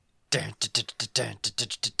Married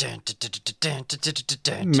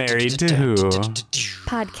to Who?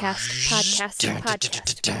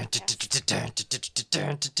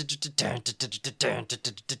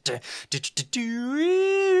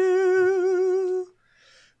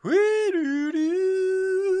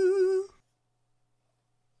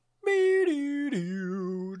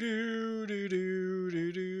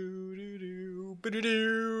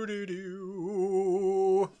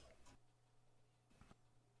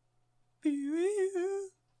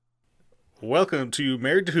 Welcome to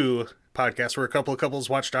Married to Who, podcast where a couple of couples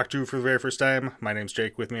watch Doctor Who for the very first time. My name's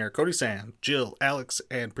Jake. With me are Cody, Sam, Jill, Alex,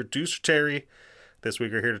 and producer Terry. This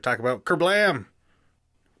week we're here to talk about Kerblam.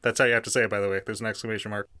 That's how you have to say it, by the way. There's an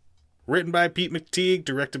exclamation mark. Written by Pete McTeague,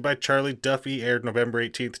 directed by Charlie Duffy, aired November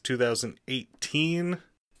 18th, 2018.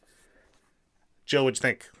 Jill, what'd you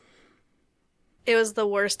think? It was the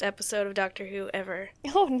worst episode of Doctor Who ever.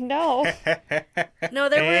 Oh, no. No,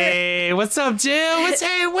 there Hey, what's up, Jill?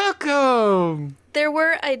 Hey, welcome. There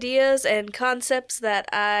were ideas and concepts that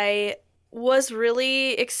I was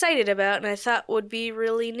really excited about and I thought would be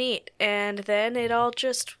really neat. And then it all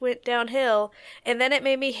just went downhill. And then it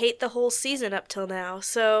made me hate the whole season up till now.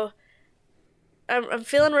 So I'm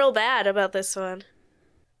feeling real bad about this one.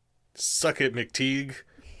 Suck it, McTeague.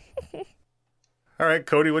 All right,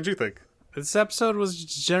 Cody, what'd you think? This episode was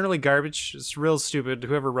generally garbage. It's real stupid.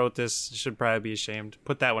 Whoever wrote this should probably be ashamed.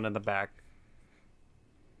 Put that one in the back.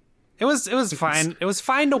 It was fine. It was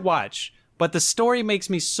fine to watch, but the story makes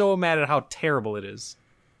me so mad at how terrible it is.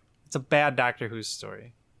 It's a bad Doctor Who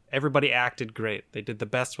story. Everybody acted great. They did the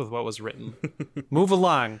best with what was written. Move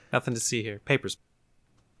along. Nothing to see here. Papers.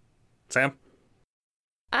 Sam?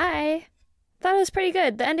 I thought it was pretty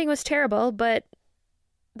good. The ending was terrible, but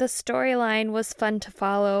the storyline was fun to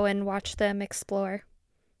follow and watch them explore.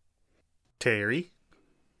 Terry?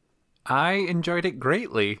 I enjoyed it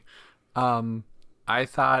greatly. I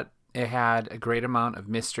thought it had a great amount of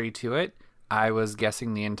mystery to it. I was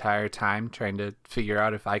guessing the entire time, trying to figure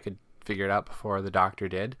out if I could figure it out before the doctor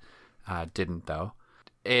did. Didn't, though.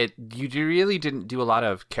 You really didn't do a lot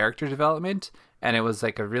of character development, and it was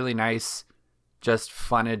like a really nice, just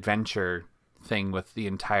fun adventure thing with the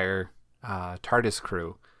entire TARDIS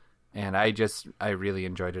crew. And I really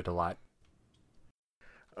enjoyed it a lot.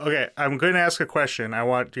 Okay, I'm going to ask a question. I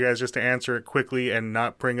want you guys just to answer it quickly and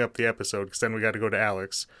not bring up the episode, because then we got to go to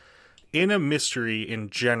Alex. In a mystery in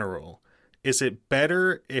general, is it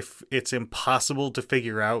better if it's impossible to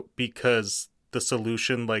figure out because the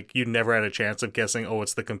solution, like, you never had a chance of guessing, oh,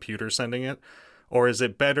 it's the computer sending it? Or is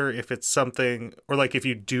it better if it's something, or like if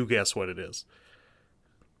you do guess what it is?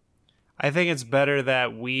 I think it's better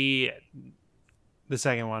that the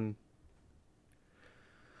second one.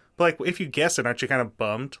 But like, if you guess it, aren't you kind of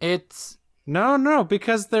bummed? No,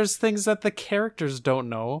 because there's things that the characters don't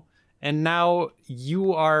know. And now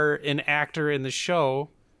you are an actor in the show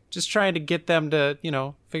just trying to get them to,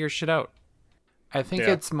 figure shit out. I think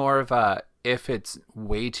it's more of if it's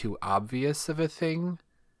way too obvious of a thing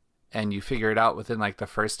and you figure it out within like the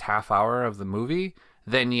first half hour of the movie,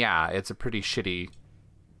 then yeah, it's a pretty shitty,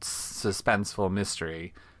 suspenseful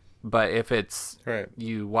mystery. But if it's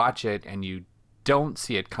you watch it and you don't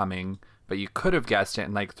see it coming, but you could have guessed it,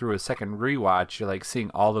 and like through a second rewatch, you're like seeing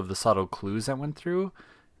all of the subtle clues that went through,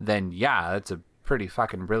 then yeah, that's a pretty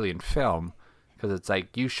fucking brilliant film. Because it's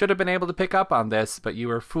like, you should have been able to pick up on this, but you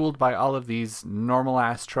were fooled by all of these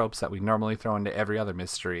normal-ass tropes that we normally throw into every other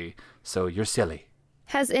mystery, so you're silly.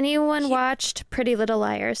 Has anyone watched Pretty Little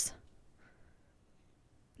Liars?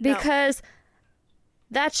 No. Because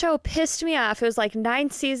that show pissed me off. It was like 9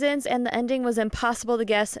 seasons, and the ending was impossible to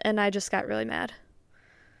guess, and I just got really mad.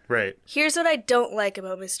 Right. Here's what I don't like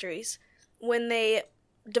about mysteries. When they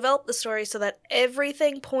develop the story so that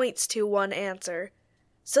everything points to one answer,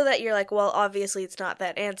 so that you're like, well, obviously it's not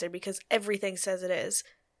that answer because everything says it is.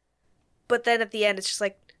 But then at the end, it's just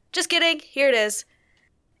like, just kidding, here it is.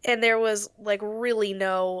 And there was like really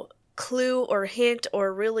no clue or hint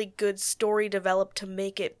or really good story developed to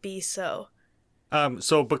make it be so.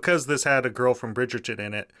 So because this had a girl from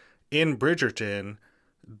Bridgerton in Bridgerton,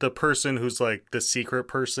 the person who's like the secret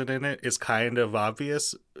person in it is kind of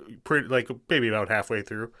obvious, like maybe about halfway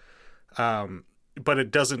through. But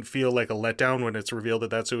it doesn't feel like a letdown when it's revealed that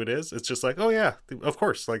that's who it is. It's just like, oh yeah, of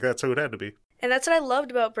course, like that's who it had to be. And that's what I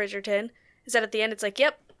loved about Bridgerton, is that at the end it's like,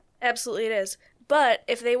 yep, absolutely it is. But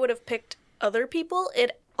if they would have picked other people,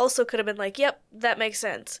 it also could have been like, yep, that makes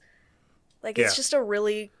sense. Like, it's just a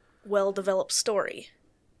really well-developed story.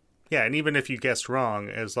 Yeah, and even if you guessed wrong,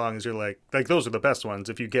 as long as you're like those are the best ones.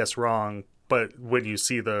 If you guess wrong, but when you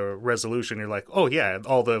see the resolution, you're like, oh yeah,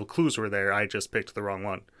 all the clues were there. I just picked the wrong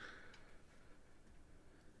one.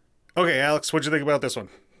 Okay, Alex, what'd you think about this one?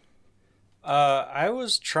 I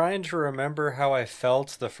was trying to remember how I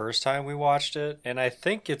felt the first time we watched it, and I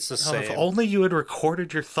think it's the Oh, same. if only you had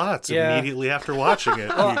recorded your thoughts Yeah. immediately after watching it.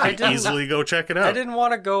 Well, You I could didn't- easily go check it out. I didn't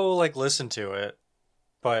want to go like listen to it,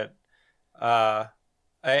 but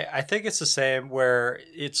I think it's the same where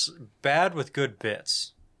it's bad with good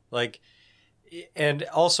bits, like, and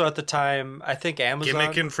also at the time I think Amazon.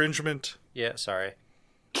 Gimmick infringement. Yeah, sorry.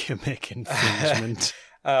 Gimmick infringement.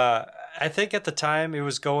 I think at the time it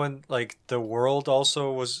was going like the world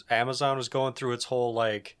also was Amazon was going through its whole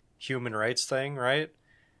like human rights thing, right?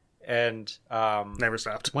 And Never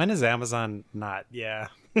stopped. When is Amazon not? Yeah.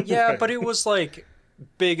 yeah, but it was like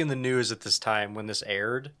big in the news at this time when this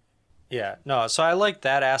aired. Yeah, no, so I like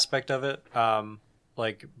that aspect of it,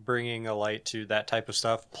 like bringing a light to that type of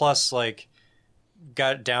stuff. Plus, like,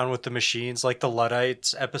 got down with the machines, like the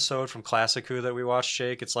Luddites episode from Classic Who that we watched,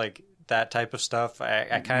 Jake. It's like that type of stuff. I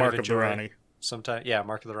kind Mark of of the enjoy Rani. sometimes. Yeah,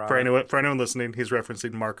 Mark of the Rani. For anyone listening, he's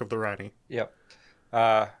referencing Mark of the Rani. Yep.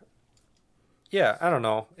 Yeah, I don't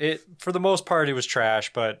know. It for the most part it was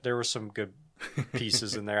trash, but there were some good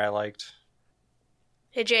pieces in there I liked.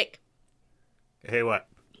 Hey, Jake, Hey, what?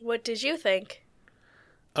 what did you think?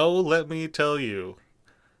 Oh, let me tell you.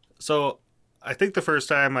 So, I think the first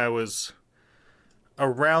time I was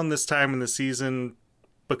around this time in the season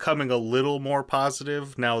becoming a little more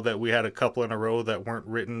positive now that we had a couple in a row that weren't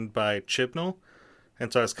written by Chibnall.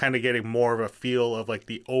 And so I was kind of getting more of a feel of like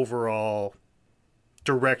the overall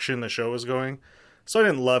direction the show was going. So I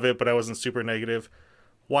didn't love it, but I wasn't super negative.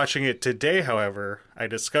 Watching it today, however, I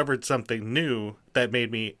discovered something new that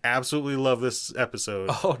made me absolutely love this episode.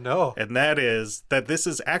 Oh no. And that is that this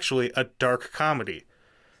is actually a dark comedy.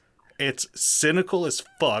 It's cynical as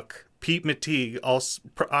fuck. Pete Matigue also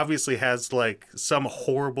obviously has like some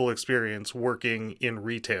horrible experience working in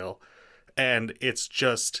retail, and it's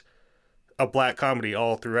just a black comedy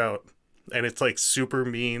all throughout. And it's like super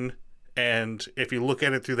mean, and if you look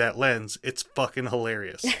at it through that lens, it's fucking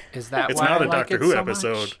hilarious. Is that It's why not I a like Doctor it Who so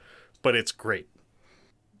episode, much? but it's great.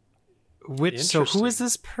 So who is Interesting.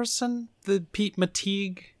 this person? The Pete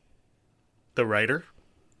Matigue? The writer?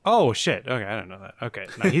 Oh shit. Okay, I don't know that. Okay,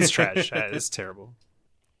 no, he's trash. It's terrible.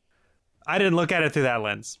 I didn't look at it through that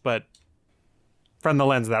lens, but from the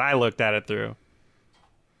lens that I looked at it through,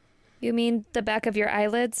 You mean the back of your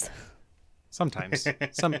eyelids? sometimes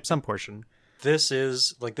some portion. This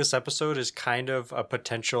episode is kind of a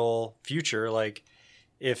potential future. Like,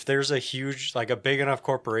 if there's a huge, like a big enough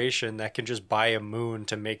corporation that can just buy a moon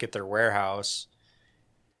to make it their warehouse,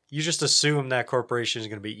 you just assume that corporation is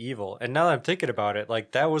going to be evil. And now that I'm thinking about it,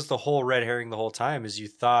 like that was the whole red herring the whole time, is you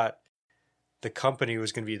thought the company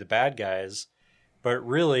was going to be the bad guys, but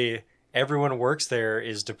really everyone who works there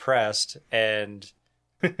is depressed, and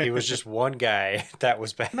it was just one guy that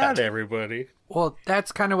was bad. Not everybody. Well,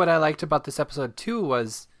 that's kind of what I liked about this episode too,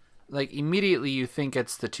 was like immediately you think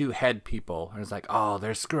it's the two head people. And it's like, oh,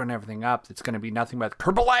 they're screwing everything up. It's going to be nothing but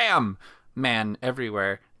kerblam man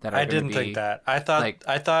everywhere. That are I gonna didn't be, think that. I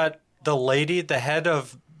thought the lady, the head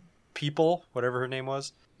of people, whatever her name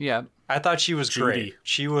was, Yeah. I thought she was Judy. great.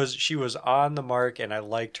 She was on the mark, and I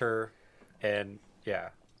liked her. And yeah,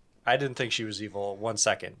 I didn't think she was evil 1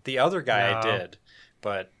 second. The other guy I No. did,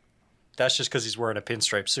 but that's just because he's wearing a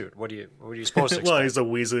pinstripe suit. What are you supposed to Well, expect? he's a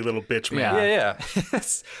Weasley little bitch man. Yeah. Yeah.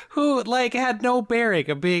 Who like had no bearing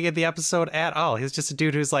of being in the episode at all. He was just a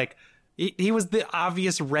dude who's like he was the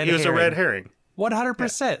obvious red He was a herring. red herring.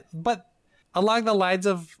 100%. But along the lines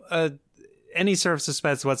of any sort of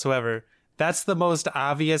suspense whatsoever, that's the most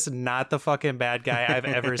obvious not the fucking bad guy I've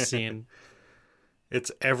ever seen.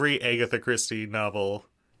 It's every Agatha Christie novel.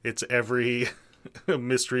 It's every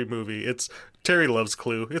mystery movie. It's Terry loves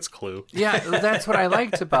Clue. It's Clue. Yeah, that's what I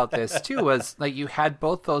liked about this too, was like you had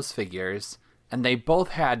both those figures and they both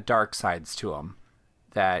had dark sides to them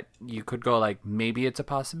that you could go like, maybe it's a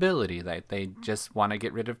possibility that they just want to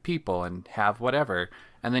get rid of people and have whatever.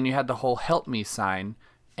 And then you had the whole help me sign,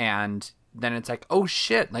 and then it's like, oh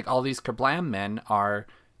shit, like all these Kerblam men are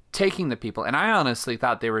taking the people. And I honestly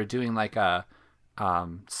thought they were doing like a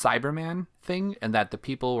Cyberman thing, and that the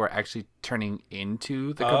people were actually turning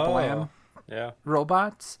into the Kerblam Yeah.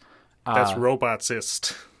 robots. That's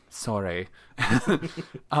Robotsist. Sorry.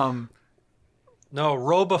 No,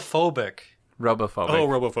 robophobic. Robophobic. Oh,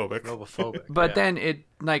 robophobic. Robophobic. But yeah. then it,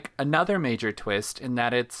 like, another major twist in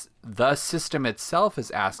that it's the system itself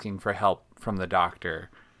is asking for help from the doctor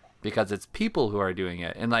because it's people who are doing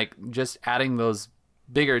it. And, like, just adding those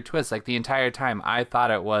bigger twists, like, the entire time I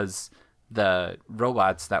thought it was the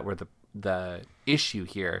robots that were the issue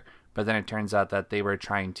here. But then it turns out that they were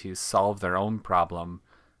trying to solve their own problem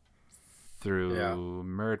through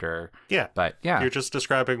murder. Yeah. But yeah. You're just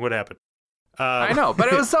describing what happened. I know,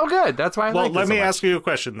 but it was so good. That's why I well, liked it let so me much. ask you a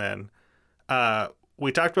question then.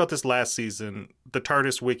 We talked about this last season. The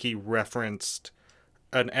TARDIS Wiki referenced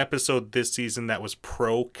an episode this season that was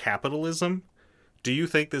pro-capitalism. Do you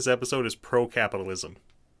think this episode is pro-capitalism?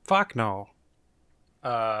 Fuck no.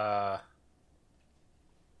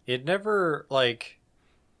 It never, like,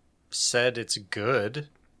 said it's good.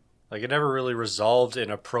 Like, it never really resolved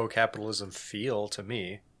in a pro-capitalism feel to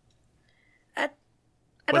me. I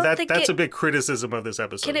don't think that's a big criticism of this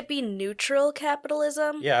episode. Can it be neutral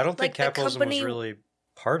capitalism? Yeah, I don't think Like, the capitalism company- was really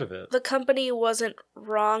part of it. The company wasn't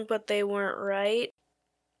wrong, but they weren't right.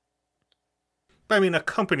 I mean, a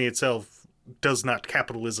company itself does not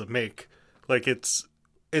capitalism make. Like, it's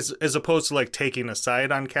as opposed to like taking a side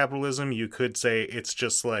on capitalism, you could say it's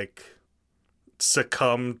just like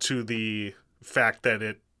succumb to the fact that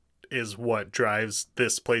it is what drives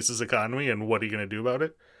this place's economy, and what are you going to do about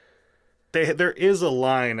it? There is a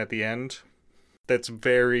line at the end that's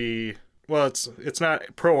very well. It's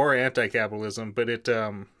not pro or anti-capitalism, but it.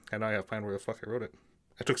 And I gotta find where the fuck I wrote it.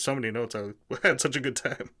 I took so many notes. I had such a good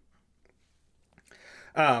time.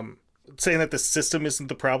 Saying that the system isn't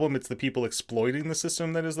the problem; it's the people exploiting the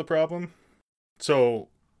system that is the problem. So,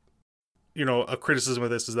 you know, a criticism of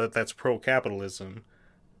this is that that's pro-capitalism,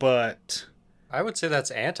 but I would say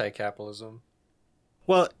that's anti-capitalism.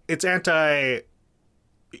 well, it's anti-evil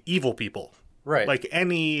people. Right. Like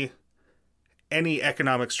any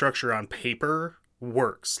economic structure on paper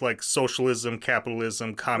works, like socialism,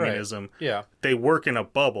 capitalism, communism. Right. Yeah. They work in a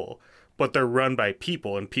bubble, but they're run by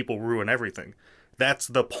people, and people ruin everything. That's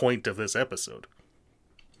the point of this episode.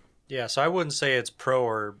 Yeah, so I wouldn't say it's pro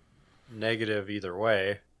or negative either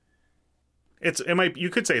way. You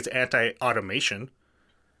could say it's anti-automation.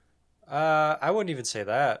 I wouldn't even say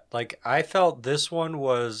that. Like, I felt this one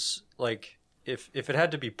was like, if it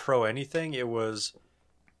had to be pro anything, it was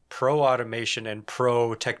pro automation and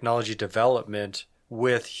pro technology development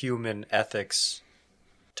with human ethics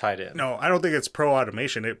tied in. No, I don't think it's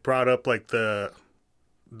pro-automation. It brought up like the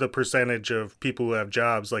percentage of people who have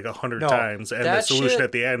jobs like 100 times, and the solution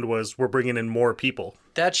at the end was we're bringing in more people.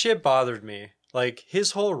 That shit bothered me. Like,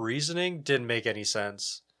 his whole reasoning didn't make any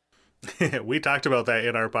sense. We talked about that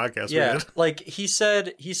in our podcast. Yeah, like he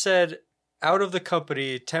said out of the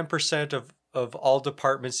company, 10% of all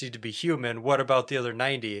departments need to be human. What about the other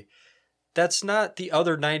 90? That's not the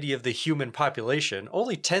other 90 of the human population.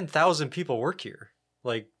 Only 10,000 people work here.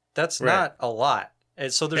 Like, that's not a lot.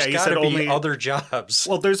 And so there's got to be other jobs.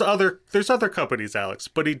 Well, there's other companies, Alex,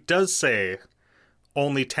 but he does say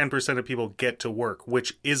only 10% of people get to work,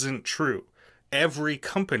 which isn't true. Every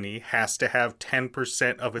company has to have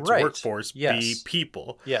 10% of its workforce be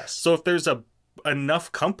people. Yes. So if there's enough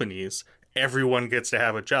companies, everyone gets to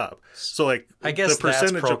have a job. So like, I guess the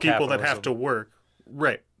percentage of people that have to work,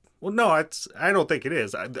 right? Well, no, I don't think it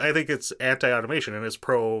is. I think it's anti-automation and it's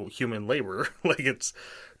pro-human labor. Like, it's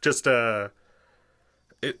just I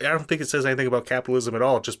don't think it says anything about capitalism at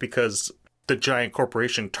all, just because the giant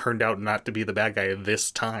corporation turned out not to be the bad guy this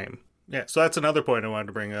time. Yeah, so that's another point I wanted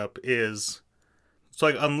to bring up is, so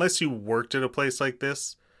like, unless you worked at a place like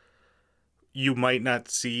this, you might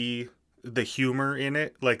not see the humor in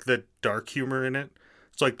it, like the dark humor in it.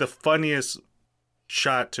 So like, the funniest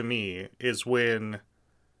shot to me is when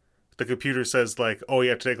the computer says like, oh,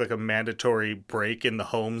 you have to take like a mandatory break in the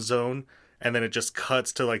home zone. And then it just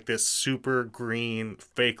cuts to like this super green,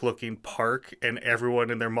 fake looking park, and everyone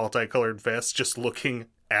in their multicolored vests just looking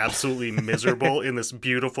absolutely miserable in this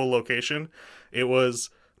beautiful location. It was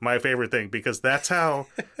my favorite thing, because that's how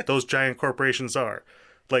those giant corporations are.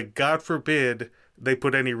 Like, God forbid they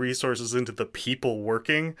put any resources into the people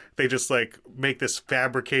working. They just like make this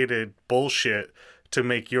fabricated bullshit to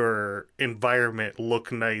make your environment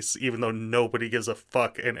look nice, even though nobody gives a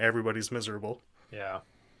fuck and everybody's miserable. Yeah.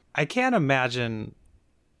 I can't imagine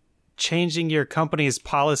changing your company's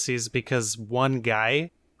policies because one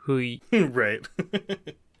guy who right.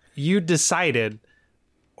 you decided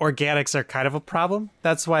organics are kind of a problem.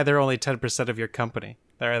 That's why they're only 10% of your company.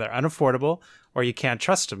 They're either unaffordable or you can't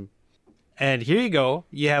trust them. And here you go.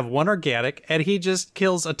 You have one organic and he just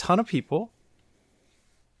kills a ton of people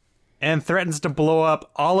and threatens to blow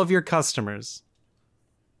up all of your customers.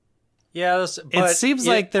 Yeah, it seems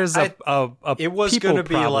like there's a it was going to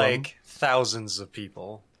be like thousands of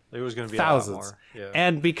people. It was going to be thousands. A lot more. Yeah.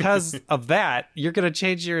 And because of that, you're going to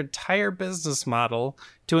change your entire business model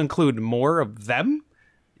to include more of them.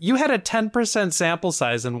 You had a 10% sample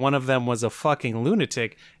size and one of them was a fucking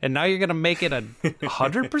lunatic, and now you're going to make it a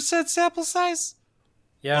 100% sample size?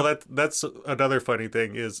 Yeah. Well, that's another funny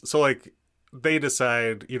thing is, so like, they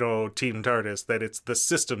decide, Team TARDIS, that it's the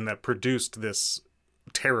system that produced this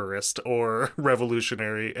terrorist or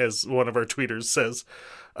revolutionary, as one of our tweeters says,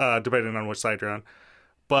 depending on which side you're on.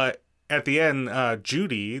 But at the end,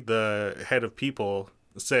 Judy, the head of people,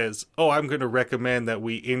 says, I'm going to recommend that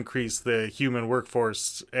we increase the human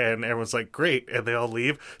workforce. And everyone's like, great. And they all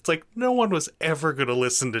leave. It's like, no one was ever going to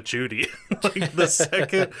listen to Judy. Like the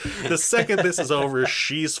second this is over,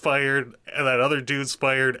 she's fired. And that other dude's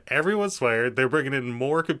fired. Everyone's fired. They're bringing in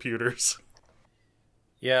more computers.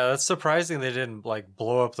 Yeah, that's surprising they didn't like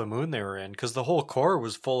blow up the moon they were in, because the whole core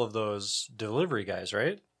was full of those delivery guys,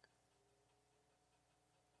 right?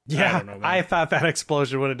 Yeah, I thought that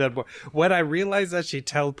explosion would have done more. When I realized that she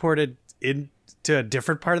teleported into a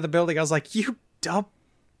different part of the building, I was like, you dumb,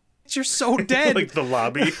 you're so dead. Like the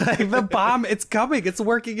lobby. Like the bomb, it's coming. It's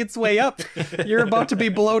working its way up. You're about to be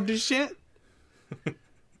blown to shit.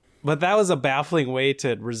 But that was a baffling way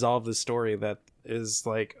to resolve the story that is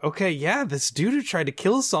like, okay, yeah, this dude who tried to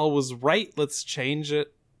kill us all was right. Let's change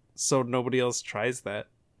it so nobody else tries that.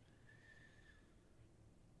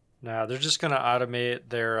 No, they're just going to automate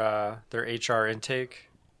their HR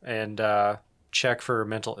intake and check for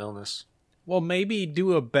mental illness. Well, maybe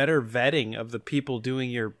do a better vetting of the people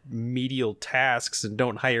doing your medial tasks and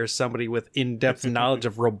don't hire somebody with in-depth knowledge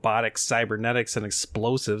of robotics, cybernetics, and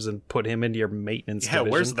explosives and put him into your maintenance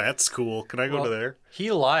division. Where's that school? Can I go to there?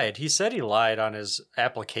 He lied. He said he lied on his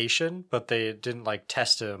application, but they didn't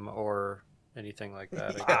test him or anything like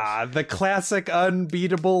that, I guess. The classic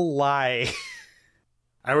unbeatable lie.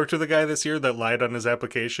 I worked with a guy this year that lied on his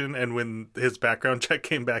application, and when his background check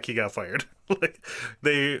came back, he got fired.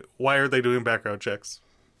 Why are they doing background checks?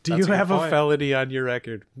 Do you have a felony on your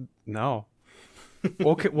record? No.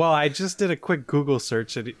 Okay. Well, I just did a quick Google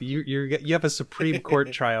search, and you have a Supreme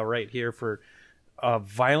Court trial right here for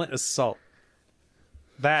violent assault.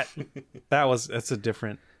 That's a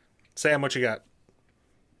different. Sam, what you got?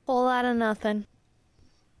 Whole lot of nothing.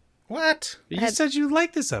 What? You said you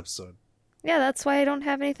liked this episode. Yeah, that's why I don't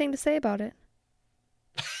have anything to say about it.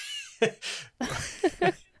 You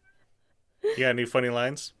got any funny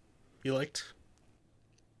lines you liked?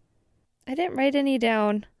 I didn't write any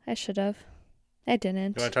down. I should have. I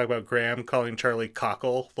didn't. You want to talk about Graham calling Charlie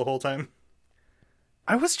cockle the whole time?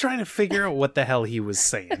 I was trying to figure out what the hell he was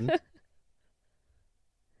saying.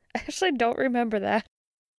 I actually don't remember that.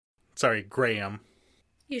 Sorry, Graham.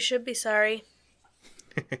 You should be sorry.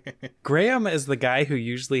 Graham is the guy who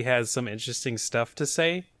usually has some interesting stuff to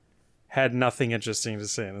say. Had nothing interesting to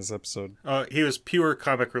say in this episode. He was pure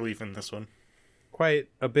comic relief in this one. Quite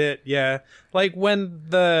a bit, yeah. Like when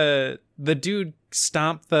the dude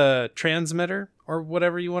stomped the transmitter, or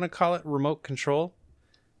whatever you want to call it, remote control,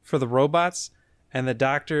 for the robots, and the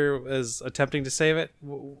doctor was attempting to save it.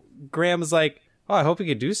 Graham was like, oh, I hope he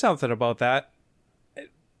could do something about that.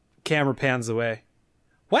 Camera pans away.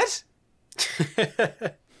 What?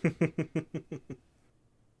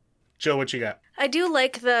 Joe, what you got? I do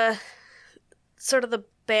like the sort of the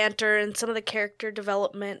banter and some of the character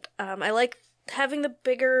development. I like having the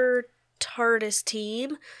bigger TARDIS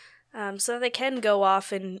team, so that they can go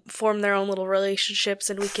off and form their own little relationships,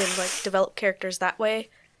 and we can develop characters that way.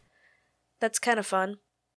 That's kind of fun.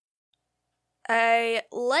 I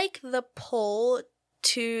like the pull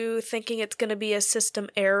to thinking it's going to be a system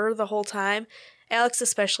error the whole time. Alex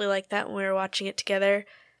especially liked that when we were watching it together,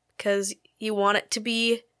 because you want it to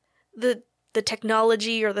be the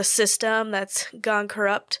technology or the system that's gone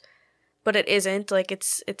corrupt, but it isn't.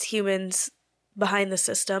 It's humans behind the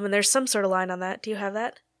system, and there's some sort of line on that. Do you have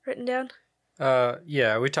that written down?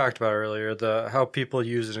 Yeah, we talked about it earlier. How people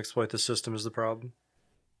use and exploit the system is the problem.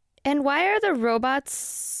 And why are the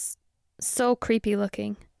robots so creepy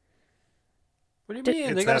looking? What do you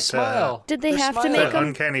mean? They got a that, smile. Did they They're have to smiling. make That them?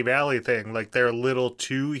 uncanny valley thing. Like, they're a little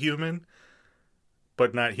too human,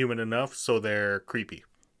 but not human enough, so they're creepy.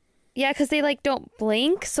 Yeah, because they don't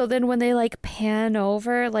blink. So then when they pan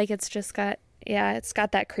over, it's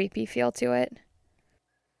got that creepy feel to it.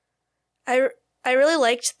 I really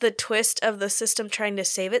liked the twist of the system trying to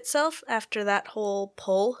save itself after that whole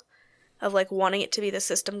pull of wanting it to be the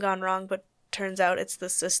system gone wrong, but turns out it's the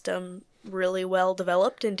system really well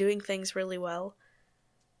developed and doing things really well.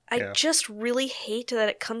 I just really hate that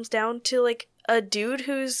it comes down to a dude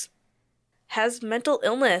has mental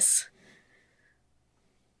illness.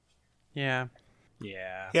 Yeah.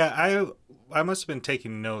 Yeah, I must have been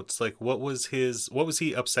taking notes. What was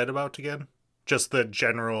he upset about again? Just the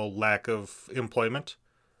general lack of employment?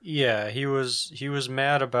 Yeah, he was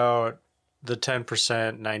mad about the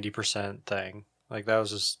 10%, 90% thing. That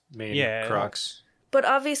was his main crux. But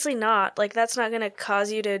obviously not. That's not going to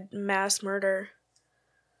cause you to mass murder.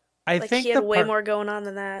 I Like think he had the way part, more going on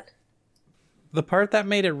than that. the part that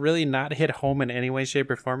made it really not hit home in any way, shape,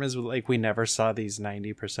 or form is like we never saw these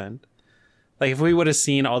 90%. Like if we would have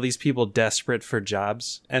seen all these people desperate for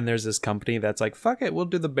jobs and there's this company that's like, fuck it, we'll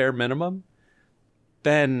do the bare minimum,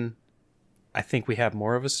 then I think we have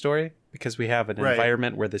more of a story because we have an Right.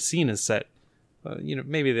 environment where the scene is set.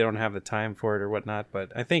 Maybe they don't have the time for it or whatnot,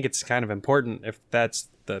 but I think it's kind of important if that's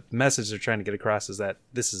the message they're trying to get across is that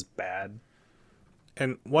this is bad.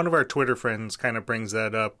 And one of our Twitter friends kind of brings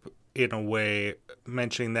that up in a way,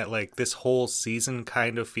 mentioning that like this whole season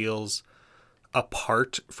kind of feels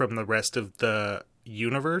apart from the rest of the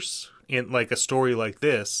universe. In like a story like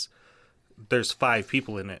this, there's 5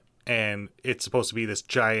 people in it, and it's supposed to be this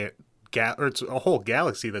giant or it's a whole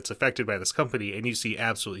galaxy that's affected by this company, and you see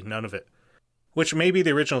absolutely none of it. Which maybe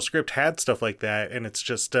the original script had stuff like that, and it's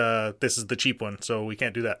just this is the cheap one, so we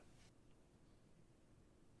can't do that.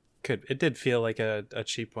 It did feel like a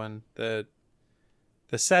cheap one. The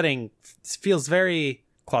setting feels very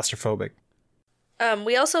claustrophobic.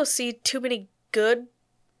 We also see too many good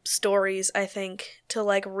stories, I think, to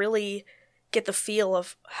like really get the feel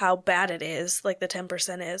of how bad it is, like the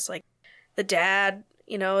 10% is. Like the dad,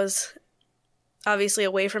 is obviously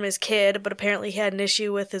away from his kid, but apparently he had an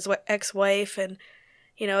issue with his ex-wife, and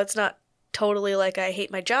it's not totally like I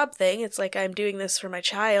hate my job thing. It's like I'm doing this for my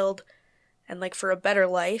child and like for a better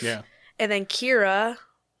life. Yeah. And then Kira,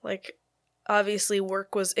 like obviously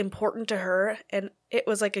work was important to her, and it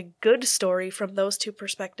was like a good story from those two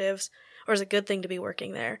perspectives, or is a good thing to be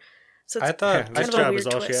working there. So it's I thought kind this of a job weird is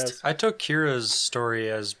all she twist. has. I took Kira's story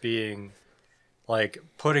as being like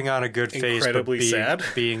putting on a good face, Incredibly but sad?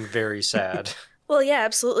 being very sad. Well, yeah,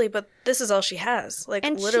 absolutely, but this is all she has. Like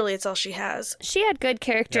And literally it's all she has. She had good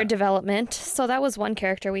character Yeah. development, so that was one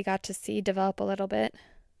character we got to see develop a little bit.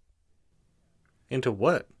 Into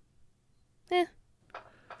what? Eh.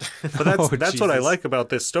 But that's Oh, that's what I Jesus. like about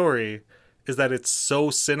this story, is that it's so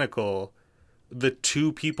cynical. The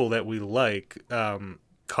 2 people that we like,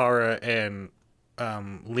 Kara and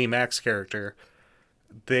Lee Mack's character,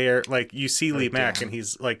 they're like, you see Lee Mack and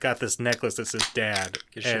he's like got this necklace that says dad,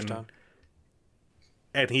 Get shift on.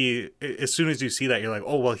 and he, as soon as you see that, you're like,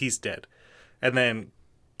 oh well, he's dead. And then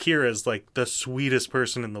Kira's like the sweetest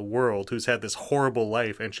person in the world who's had this horrible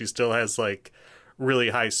life, and she still has like really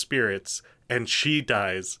high spirits, and she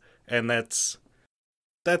dies, and that's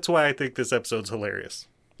why I think this episode's hilarious.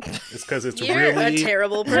 It's because it's You're really a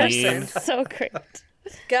terrible mean. person. So great.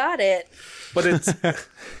 Got it. But it's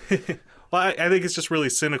well, I think it's just really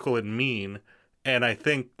cynical and mean, and I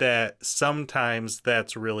think that sometimes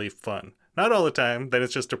that's really fun. Not all the time, then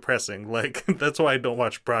it's just depressing. Like, that's why I don't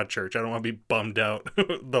watch Broadchurch. I don't want to be bummed out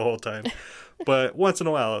the whole time. But once in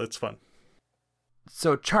a while, it's fun.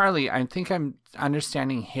 So Charlie, I think I'm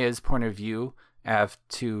understanding his point of view as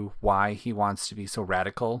to why he wants to be so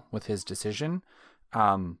radical with his decision.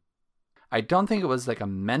 I don't think it was like a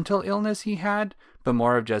mental illness he had, but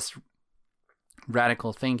more of just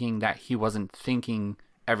radical thinking that he wasn't thinking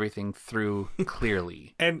everything through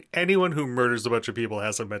clearly. And anyone who murders a bunch of people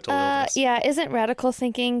has a mental illness. Yeah, isn't radical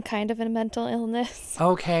thinking kind of a mental illness?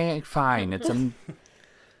 Okay, fine. It's a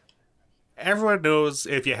Everyone knows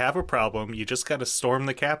if you have a problem, you just got to storm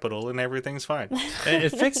the Capitol and everything's fine. It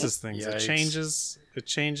fixes things. Yikes. It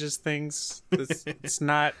changes things. It's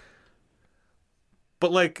not.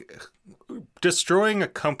 But like destroying a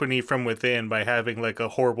company from within by having like a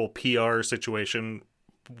horrible PR situation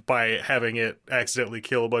by having it accidentally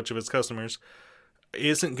kill a bunch of its customers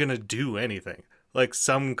isn't going to do anything. Like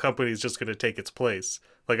some company's just going to take its place.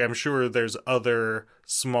 Like I'm sure there's other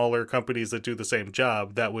smaller companies that do the same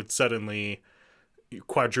job that would suddenly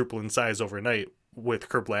quadruple in size overnight with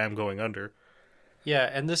Kerblam going under. Yeah,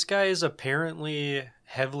 and this guy is apparently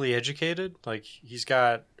heavily educated. Like he's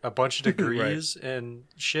got a bunch of degrees and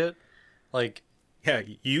shit. Like Yeah,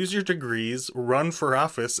 use your degrees, run for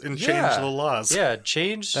office, and change Yeah. the laws. yeah,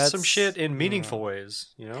 change some That's- shit in meaningful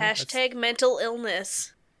ways. Hashtag mental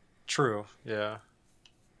illness. True. Yeah.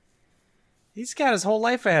 He's got his whole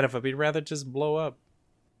life ahead of him. He'd rather just blow up.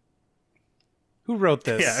 Who wrote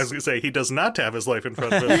this? Yeah, I was going to say, he does not have his life in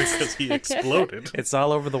front of him because he exploded. It's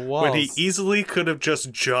all over the walls. When he easily could have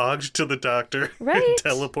just jogged to the doctor Right. and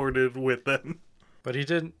teleported with them. But he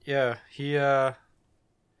didn't. Yeah, he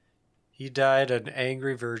died an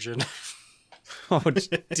angry virgin. Oh,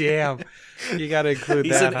 damn. You got to include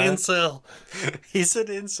He's that, an huh? incel. He's an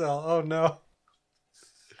incel. Oh no.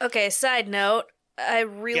 Okay, side note, I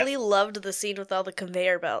really loved the scene with all the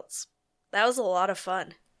conveyor belts. That was a lot of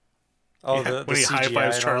fun. Oh, Yeah, when he high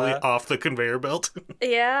fives Charlie off the conveyor belt.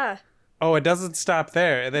 Yeah. Oh, it doesn't stop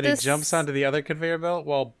there. And then This- he jumps onto the other conveyor belt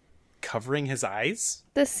while covering his eyes.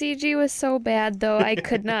 The CG was so bad, though. I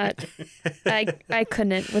could not. I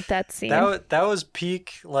couldn't with that scene. That was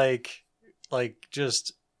peak, like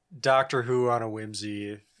just Doctor Who on a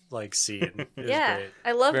whimsy, like, scene. It was Yeah, great.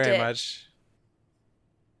 I loved Very it. much.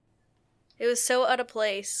 It was so out of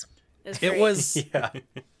place. It great. was. Yeah.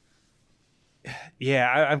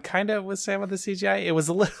 Yeah, I'm kind of with Sam with the CGI. It was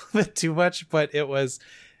a little bit too much, but it was.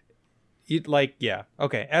 Like, yeah,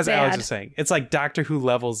 okay. As Alex Bad. was saying, it's like Doctor Who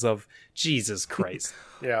levels of Jesus Christ.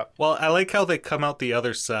 Yeah. Well, I like how they come out the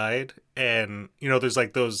other side, and there's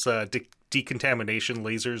like those decontamination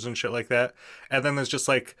lasers and shit like that, and then there's just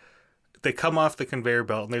like they come off the conveyor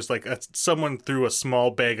belt, and there's like someone threw a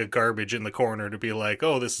small bag of garbage in the corner to be like,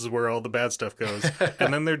 oh, this is where all the bad stuff goes,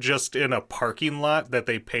 and then they're just in a parking lot that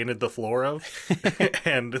they painted the floor of,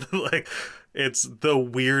 and like it's the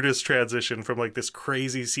weirdest transition from like this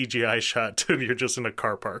crazy CGI shot to you're just in a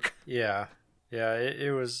car park. Yeah. Yeah,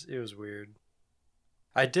 it was weird.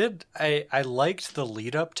 I liked the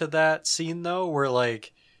lead up to that scene though, where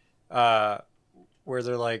like where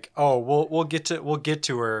they're like, "Oh, we'll get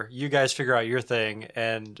to her. You guys figure out your thing."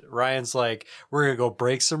 And Ryan's like, "We're going to go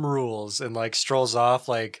break some rules," and like strolls off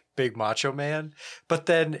like big macho man. But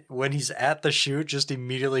then when he's at the shoot, just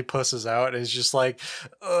immediately pusses out and is just like,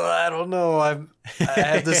 "Oh, I don't know. I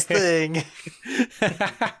have this thing."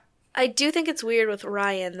 I do think it's weird with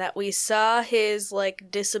Ryan that we saw his like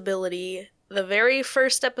disability the very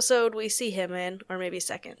first episode we see him in, or maybe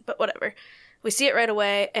second, but whatever. We see it right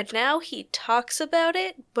away, and now he talks about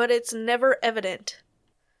it, but it's never evident.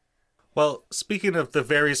 Well, speaking of the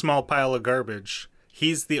very small pile of garbage,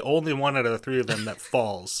 he's the only one out of the three of them that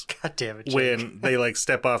falls God damn it, Jake. when they like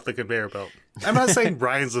step off the conveyor belt. I'm not saying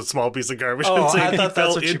Ryan's a small piece of garbage. Oh, I'm I saying he thought that's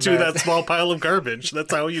fell what you into meant. that small pile of garbage.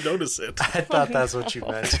 That's how you notice it. I thought that's what you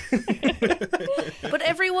meant. But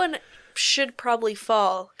everyone should probably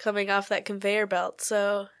fall coming off that conveyor belt,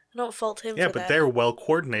 so I don't fault him Yeah, for but that. they're well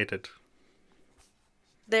coordinated.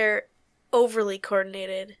 They're overly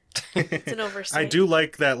coordinated. It's an oversight. I do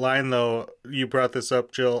like that line though. You brought this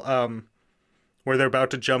up, Jill. Where they're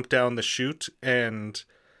about to jump down the chute, and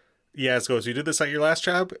Yaz goes, "You did this at your last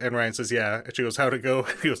job?" And Ryan says, "Yeah." And she goes, "How'd it go?"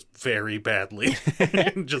 He goes, "Very badly."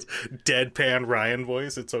 Just deadpan Ryan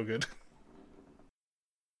voice. It's so good.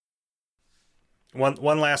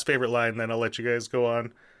 One last favorite line, then I'll let you guys go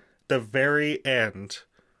on. The very end,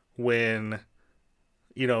 when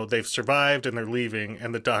they've survived and they're leaving,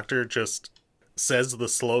 and the doctor just says the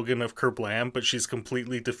slogan of Kerblam, but she's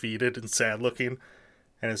completely defeated and sad looking,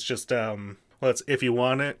 and it's just it's "If you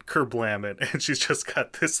want it, Kerblam it," and she's just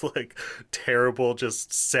got this like terrible,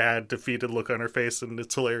 just sad, defeated look on her face, and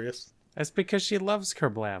it's hilarious. That's because she loves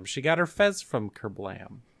Kerblam. She got her fez from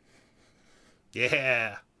Kerblam.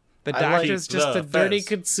 Yeah. The I like doctor's just the a dirty fez.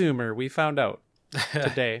 consumer. We found out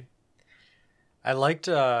today. I liked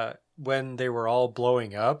when they were all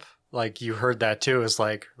blowing up. Like, you heard that too. It's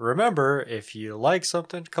like, remember, if you like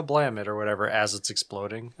something, kablam it or whatever as it's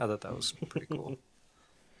exploding. I thought that was pretty cool.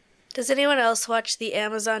 Does anyone else watch the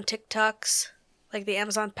Amazon TikToks? Like the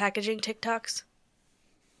Amazon packaging TikToks?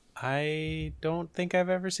 I don't think I've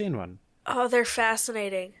ever seen one. Oh, they're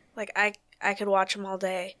fascinating. Like, I could watch them all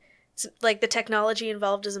day. It's, like, the technology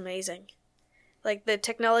involved is amazing. Like, the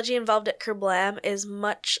technology involved at Kerblam is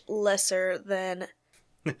much lesser than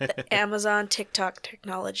the Amazon TikTok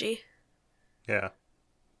technology. Yeah.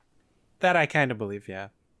 That I kind of believe, yeah.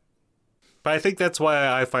 But I think that's why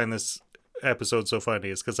I find this episode so funny,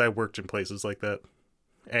 is because I worked in places like that,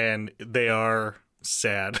 and they are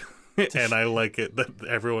sad. And I like it that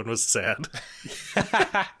everyone was sad.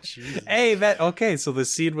 Hey, okay, so the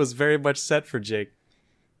seed was very much set for Jake.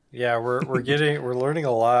 Yeah, we're learning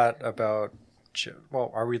a lot about. Well,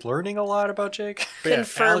 are we learning a lot about Jake? Yeah,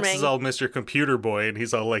 Confirming. Alex is all Mr. Computer Boy, and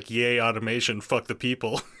he's all like, "Yay, automation, fuck the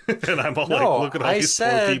people," and I'm all No, like, "Look at all I these poor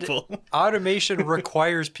said people." automation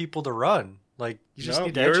requires people to run. Like, you just No,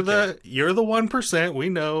 need to educate. you're the 1%. We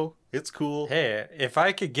know it's cool. Hey, if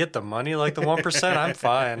I could get the money like the 1%, I'm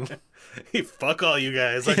fine. Hey, fuck all you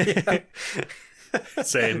guys.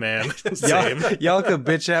 Same, man. Same. Y'all could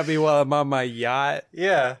bitch at me while I'm on my yacht.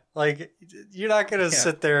 Yeah, like, you're not gonna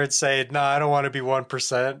sit there and say, "No, I don't want to be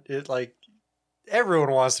 1%." It like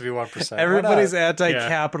everyone wants to be 1%. Everybody's Yeah.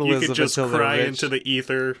 anti-capitalism You could just until cry they're rich. into the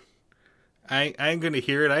ether. I ain't gonna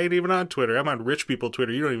hear it. I ain't even on Twitter. I'm on rich people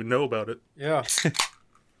Twitter. You don't even know about it. Yeah,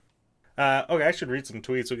 Okay, I should read some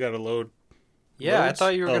tweets. We got to load. yeah. I Loads?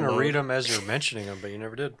 thought you were Oh, gonna load. read them as you were mentioning them, but you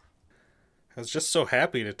never did. I was just so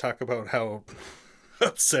happy to talk about how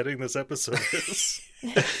upsetting this episode is.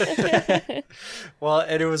 Well,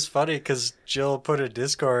 and it was funny because Jill put a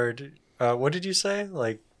Discord. What did you say?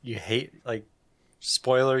 Like, you hate, like,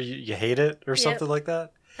 Spoiler, you hate it or something like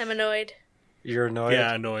that? I'm annoyed. You're annoyed?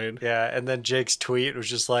 Yeah, annoyed. Yeah, and then Jake's tweet was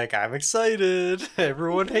just like, I'm excited.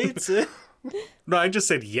 Everyone hates it. No, I just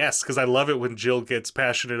said yes, because I love it when Jill gets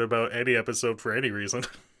passionate about any episode for any reason.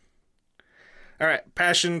 All right,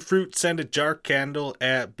 passion fruit scented jar candle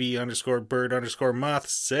at B_bird_moth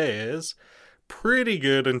says, pretty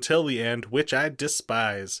good until the end, which I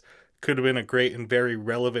despise. Could have been a great and very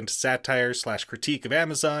relevant satire / critique of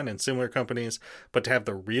Amazon and similar companies, but to have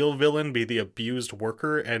the real villain be the abused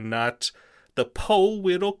worker and not the po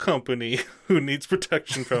whittle company who needs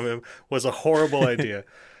protection from him was a horrible idea.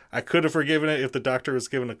 I could have forgiven it if the Doctor was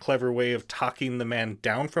given a clever way of talking the man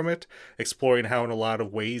down from it, exploring how in a lot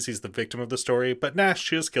of ways he's the victim of the story, but nah,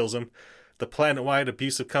 she just kills him. The planet-wide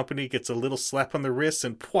abusive company gets a little slap on the wrist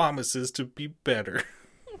and promises to be better.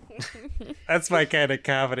 That's my kind of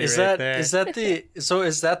comedy Is right that there. is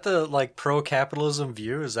that the like pro-capitalism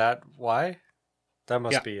view? Is that why? That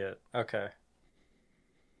must be it. Okay.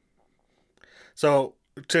 So,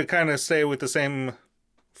 to kind of stay with the same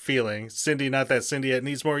feeling, Cindy, not that Cindy yet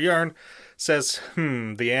needs more yarn, says,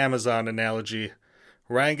 the Amazon analogy.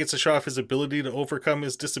 Ryan gets to show off his ability to overcome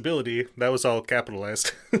his disability. That was all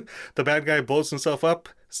capitalized. The bad guy blows himself up.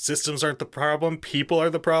 Systems aren't the problem. People are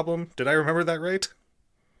the problem. Did I remember that right?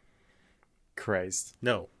 Christ.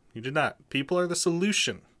 No, you did not. People are the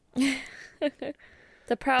solution.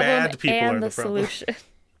 The problem Bad people are and the the problem. solution.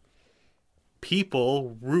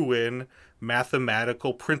 People ruin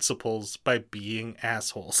mathematical principles by being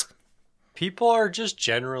assholes. People are just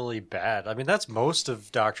generally bad. I mean, that's most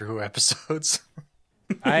of Doctor Who episodes.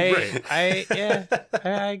 Right. I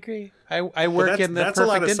agree. I work in the that's a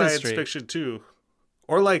lot of perfect science industry. fiction too.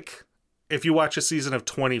 Or like if you watch a season of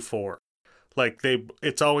 24, like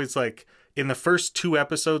it's always like in the first 2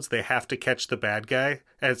 episodes they have to catch the bad guy,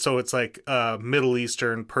 and so it's like a Middle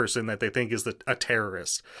Eastern person that they think is a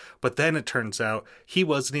terrorist. But then it turns out he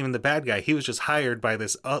wasn't even the bad guy. He was just hired by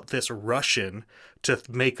this Russian to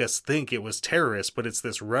make us think it was terrorists, but it's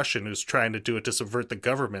this Russian who's trying to do it to subvert the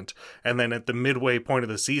government. And then at the midway point of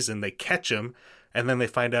the season, they catch him, and then they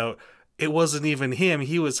find out it wasn't even him.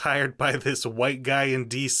 He was hired by this white guy in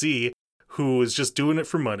DC who was just doing it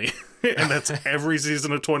for money. And that's every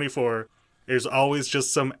season of 24. There's always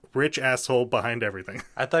just some rich asshole behind everything.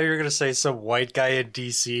 I thought you were going to say some white guy in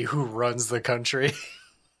DC who runs the country.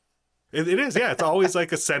 It is, yeah. It's always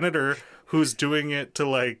like a senator who's doing it to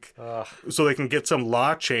like, so they can get some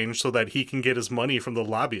law changed so that he can get his money from the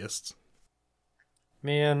lobbyists.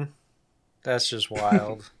 Man, that's just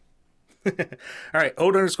wild. All right,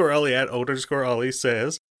 Ode_Ollie at Ode_Ollie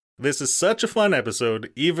says, this is such a fun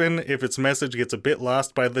episode, even if its message gets a bit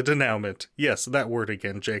lost by the denouement. Yes, that word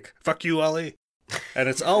again, Jake. Fuck you, Ollie. And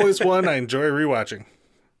it's always one I enjoy rewatching.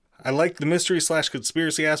 I like the mystery /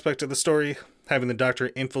 conspiracy aspect of the story. Having the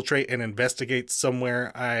Doctor infiltrate and investigate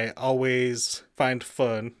somewhere I always find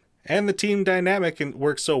fun. And the team dynamic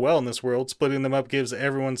works so well in this world. Splitting them up gives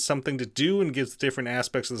everyone something to do and gives different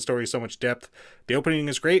aspects of the story so much depth. The opening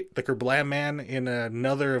is great. The Kerblam Man in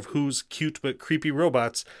another of Who's cute but creepy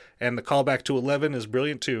robots. And the callback to 11 is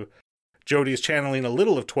brilliant too. Jodie is channeling a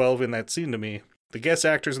little of 12 in that scene to me. The guest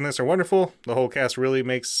actors in this are wonderful. The whole cast really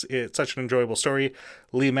makes it such an enjoyable story.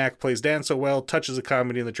 Lee Mack plays Dan so well, touches a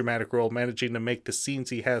comedy in the dramatic role, managing to make the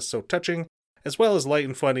scenes he has so touching, as well as light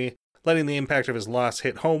and funny, letting the impact of his loss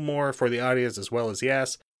hit home more for the audience as well as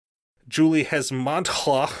Yas. Julie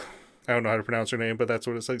Hesmondhalgh, I don't know how to pronounce her name, but that's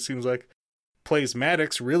what it seems like, plays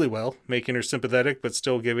Maddox really well, making her sympathetic but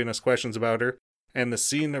still giving us questions about her. And the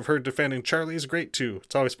scene of her defending Charlie is great too.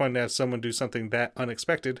 It's always fun to have someone do something that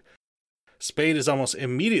unexpected. Spade is almost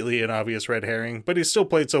immediately an obvious red herring, but he's still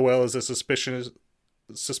played so well as a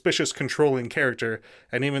suspicious controlling character,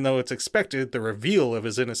 and even though it's expected, the reveal of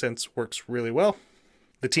his innocence works really well.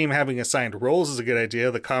 The team having assigned roles is a good idea.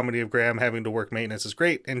 The comedy of Graham having to work maintenance is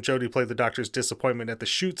great, and Jodie played the Doctor's disappointment at the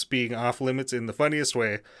shoots being off limits in the funniest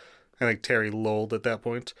way. I think Terry lolled at that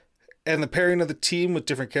point. And the pairing of the team with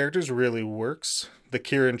different characters really works. The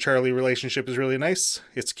Kira and Charlie relationship is really nice.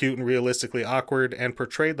 It's cute and realistically awkward and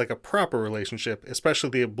portrayed like a proper relationship, especially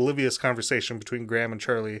the oblivious conversation between Graham and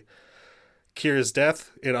Charlie. Kira's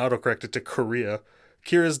death, it autocorrected to Korea.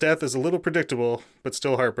 Kira's death is a little predictable, but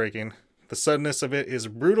still heartbreaking. The suddenness of it is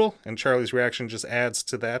brutal, and Charlie's reaction just adds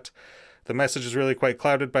to that. The message is really quite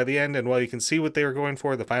clouded by the end, and while you can see what they were going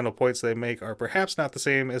for, the final points they make are perhaps not the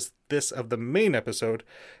same as this of the main episode.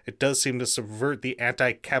 It does seem to subvert the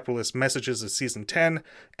anti-capitalist messages of Season 10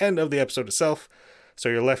 and of the episode itself, so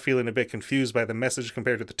you're left feeling a bit confused by the message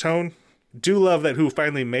compared to the tone. Do love that Who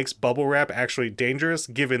finally makes bubble wrap actually dangerous,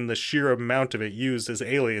 given the sheer amount of it used as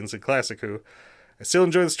aliens in Classic Who. I still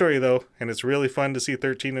enjoy the story, though, and it's really fun to see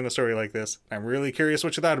 13 in a story like this. I'm really curious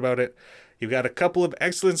what you thought about it. You've got a couple of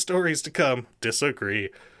excellent stories to come. Disagree.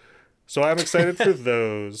 So I'm excited for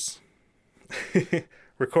those.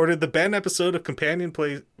 Recorded the Ben episode of Companion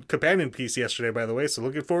Piece yesterday, by the way, so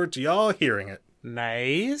looking forward to y'all hearing it.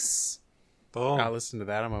 Nice. Boom. I'll listen to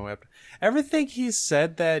that on my web. Everything he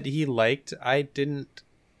said that he liked, I didn't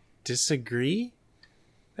disagree.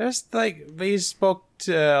 There's he spoke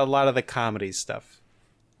to a lot of the comedy stuff.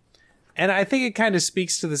 And I think it kind of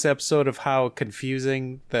speaks to this episode of how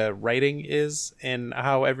confusing the writing is and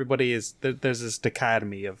how everybody is, there's this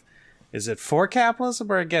dichotomy of, is it for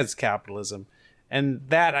capitalism or against capitalism? And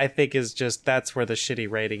that, I think, is just, that's where the shitty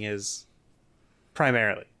writing is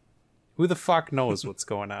primarily. Who the fuck knows what's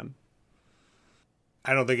going on?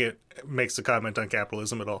 I don't think it makes a comment on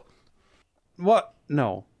capitalism at all. What?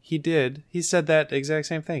 No, he did. He said that exact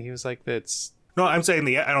same thing. He was like, that's... No, I'm saying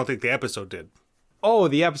I don't think the episode did. Oh,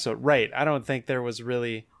 the episode. Right. I don't think there was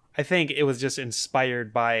really... I think it was just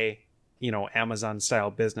inspired by,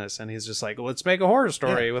 Amazon-style business. And he's just like, let's make a horror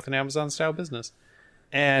story with an Amazon-style business.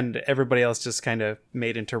 And everybody else just kind of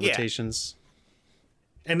made interpretations.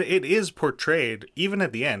 Yeah. And it is portrayed, even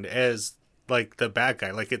at the end, as, the bad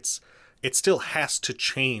guy. It still has to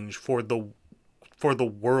change for the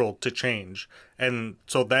world to change. And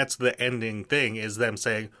so that's the ending thing, is them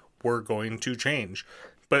saying, we're going to change.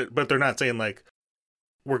 But they're not saying,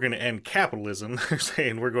 we're going to end capitalism. They're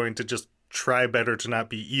saying we're going to just try better to not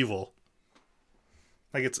be evil.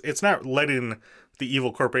 It's not letting the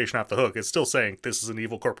evil corporation off the hook. It's still saying this is an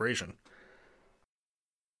evil corporation.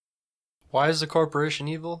 Why is the corporation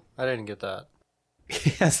evil? I didn't get that.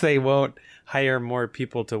 Yes, they won't hire more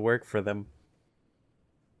people to work for them.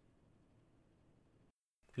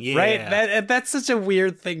 Yeah. Right? That's such a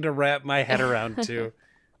weird thing to wrap my head around, too.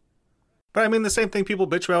 But I mean, the same thing people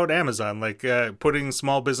bitch about Amazon, putting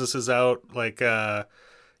small businesses out,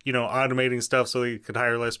 automating stuff so they could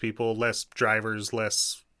hire less people, less drivers,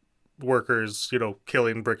 less workers,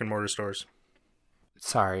 killing brick and mortar stores.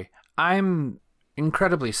 Sorry, I'm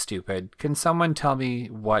incredibly stupid. Can someone tell me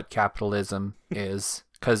what capitalism is?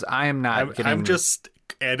 Because I am not getting... I'm just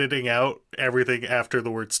editing out everything after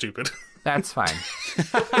the word stupid. That's fine.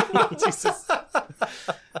 Jesus.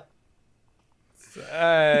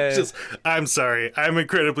 I'm sorry. I'm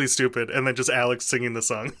incredibly stupid. And then just Alex singing the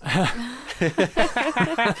song.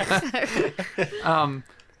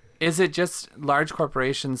 Is it just large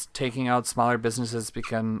corporations taking out smaller businesses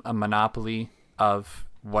become a monopoly of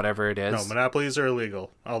whatever it is? No, monopolies are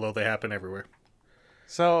illegal, although they happen everywhere.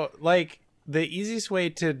 So, the easiest way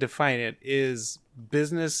to define it is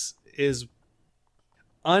business is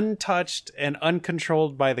untouched and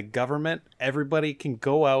uncontrolled by the government. Everybody can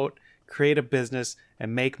go out, create a business,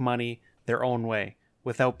 and make money their own way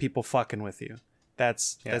without people fucking with you.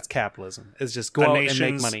 That's capitalism. It's just go out and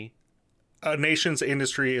make money. A nation's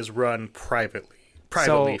industry is run privately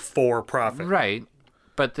for profit. Right.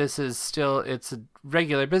 But this is still, it's a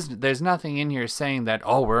regular business. There's nothing in here saying that,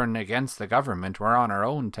 we're against the government, we're on our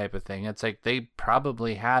own type of thing. It's like they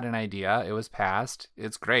probably had an idea, it was passed,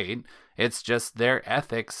 it's great. It's just their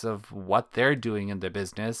ethics of what they're doing in the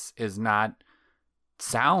business is not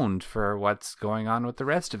sound for what's going on with the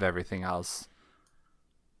rest of everything else.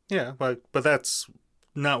 Yeah, but that's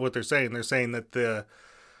not what they're saying. They're saying that the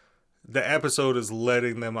episode is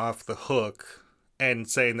letting them off the hook and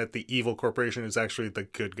saying that the evil corporation is actually the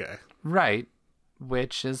good guy. Right,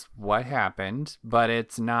 which is what happened, but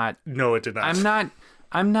it's not... No, it did not.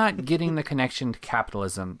 I'm not getting the connection to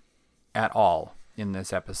capitalism at all in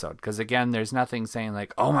this episode, because again, there's nothing saying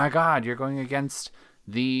oh my god, you're going against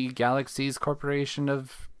the Galaxy's corporation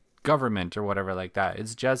of government or whatever like that.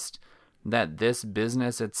 It's just that this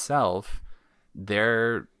business itself,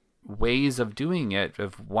 their ways of doing it,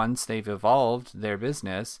 of once they've evolved their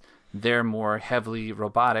business, they're more heavily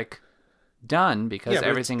robotic done because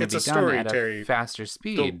everything can be done at a faster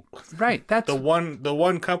speed. Right. That's the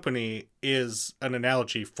one company is an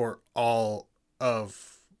analogy for all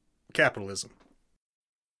of capitalism.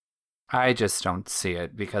 I just don't see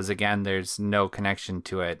it because again, there's no connection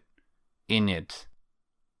to it in it.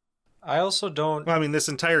 I also don't... Well, I mean, this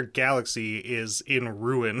entire galaxy is in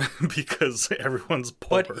ruin because everyone's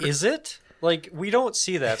poor. But is it? We don't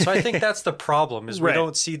see that. So I think that's the problem, is we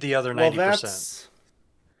don't see the other 90%.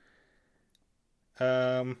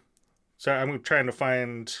 So I'm trying to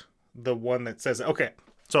find the one that says... Okay,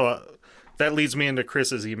 so that leads me into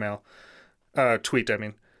Chris's email. Tweet, I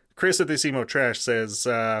mean. Chris at This Emo Trash says...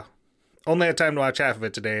 Only had time to watch half of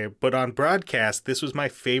it today, but on broadcast, this was my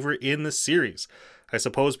favorite in the series. I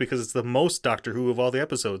suppose because it's the most Doctor Who of all the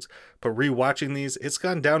episodes. But rewatching these, it's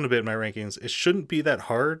gone down a bit in my rankings. It shouldn't be that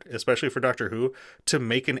hard, especially for Doctor Who, to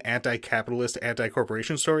make an anti-capitalist,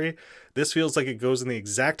 anti-corporation story. This feels like it goes in the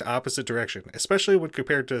exact opposite direction, especially when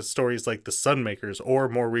compared to stories like The Sunmakers or,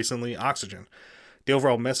 more recently, Oxygen. The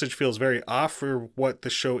overall message feels very off for what the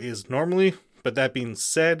show is normally, but that being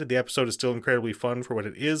said, the episode is still incredibly fun for what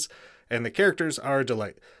it is, and the characters are a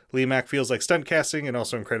delight. Lee Mack feels like stunt casting and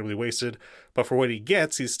also incredibly wasted, but for what he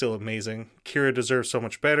gets, he's still amazing. Kira deserves so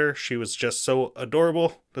much better. She was just so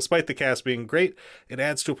adorable. Despite the cast being great, it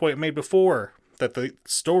adds to a point made before, that the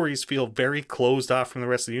stories feel very closed off from the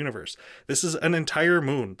rest of the universe. This is an entire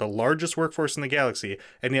moon, the largest workforce in the galaxy,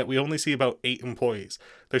 and yet we only see about 8 employees.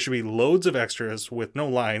 There should be loads of extras with no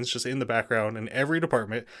lines, just in the background in every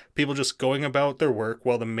department, people just going about their work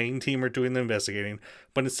while the main team are doing the investigating,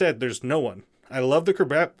 but instead there's no one. I love the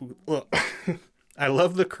Kerblam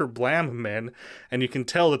men, and you can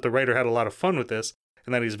tell that the writer had a lot of fun with this,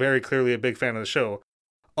 and that he's very clearly a big fan of the show.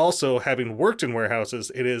 Also, having worked in warehouses,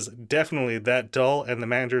 it is definitely that dull, and the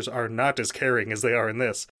managers are not as caring as they are in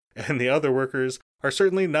this. And the other workers are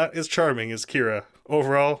certainly not as charming as Kira.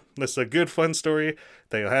 Overall, this is a good, fun story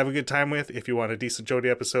that you'll have a good time with if you want a decent Jodie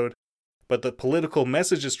episode. But the political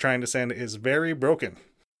message it's trying to send is very broken.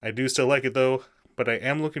 I do still like it though, but I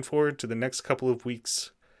am looking forward to the next couple of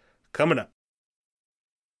weeks coming up.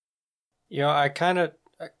 You know, I kind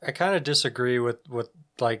of disagree with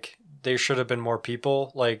like there should have been more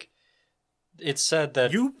people. Like, it's said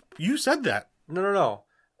that you said that. No.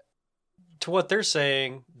 To what they're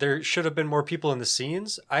saying, there should have been more people in the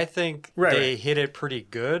scenes. I think they hit it pretty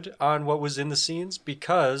good on what was in the scenes,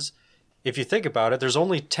 because if you think about it, there's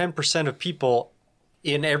only 10% of people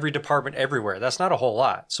in every department everywhere. That's not a whole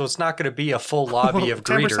lot. So it's not going to be a full lobby of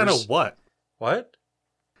 10% greeters. 10% of what? What?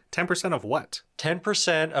 10% of what?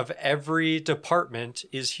 10% of every department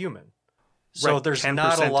is human. So Right, there's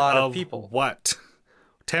not a lot of people. What?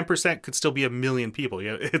 10% could still be 1 million people.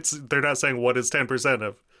 They're not saying what is 10%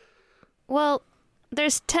 of. Well,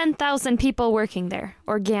 there's 10,000 people working there,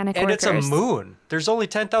 organic and workers. And it's a moon. There's only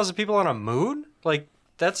 10,000 people on a moon? Like,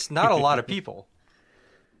 that's not a lot of people.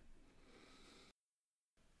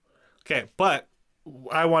 Okay, but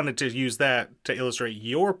I wanted to use that to illustrate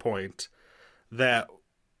your point that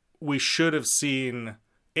we should have seen,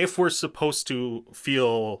 if we're supposed to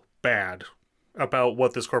feel bad about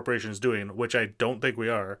what this corporation is doing, which I don't think we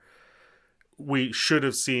are, we should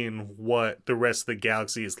have seen what the rest of the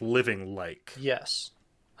galaxy is living like. Yes.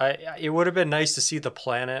 It would have been nice to see the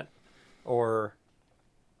planet, or,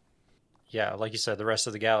 yeah, like you said, the rest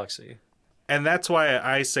of the galaxy. And that's why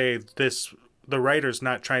I say the writer's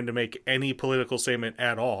not trying to make any political statement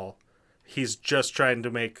at all. He's just trying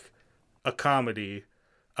to make a comedy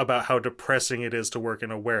about how depressing it is to work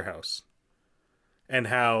in a warehouse. And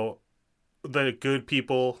how the good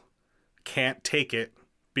people can't take it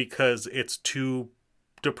because it's too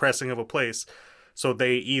depressing of a place. So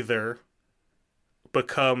they either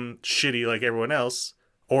become shitty like everyone else,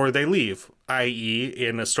 or they leave. I.e.,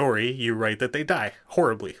 in a story, you write that they die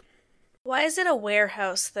horribly. Why is it a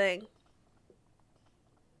warehouse thing?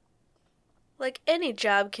 Like, any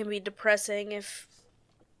job can be depressing if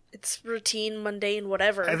it's routine, mundane,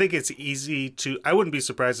 whatever. I think it's easy to... I wouldn't be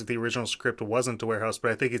surprised if the original script wasn't a warehouse,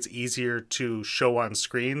 but I think it's easier to show on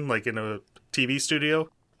screen, like in a TV studio.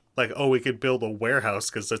 Like, oh, we could build a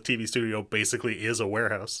warehouse because the TV studio basically is a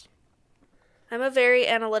warehouse. I'm a very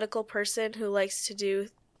analytical person who likes to do,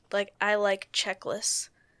 like, I like checklists.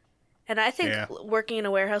 And I think working in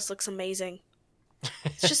a warehouse looks amazing.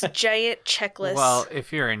 It's just a giant checklist. Well,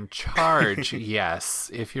 if you're in charge,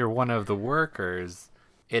 yes. If you're one of the workers,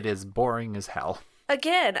 it is boring as hell.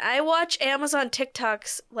 Again, I watch Amazon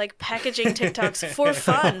TikToks, like packaging TikToks, for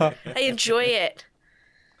fun. I enjoy it.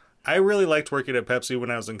 I really liked working at Pepsi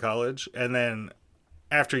when I was in college. And then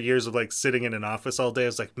after years of like sitting in an office all day, I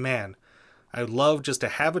was like, man, I'd love just to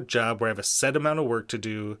have a job where I have a set amount of work to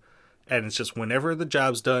do. And it's just whenever the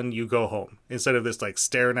job's done, you go home. Instead of this like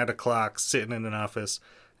staring at a clock, sitting in an office.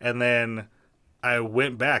 And then I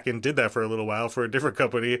went back and did that for a little while for a different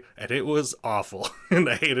company, and it was awful. And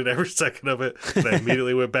I hated every second of it. And I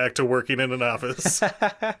immediately went back to working in an office.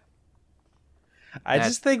 I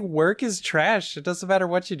just think work is trash. It doesn't matter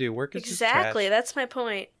what you do. Work is exactly. just trash. That's my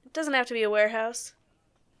point. It doesn't have to be a warehouse.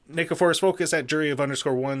 Nicoforce Focus at Jury of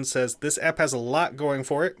 _1 says, this app has a lot going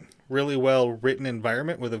for it. Really well written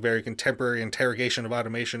environment with a very contemporary interrogation of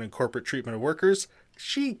automation and corporate treatment of workers.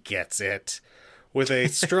 She gets it. With a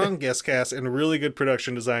strong guest cast and really good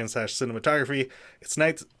production design / cinematography, it's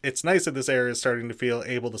nice that this era is starting to feel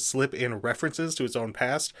able to slip in references to its own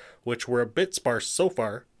past, which were a bit sparse so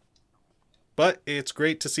far. but it's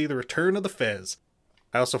great to see the return of the Fez.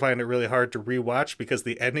 I also find it really hard to rewatch because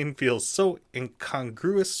the ending feels so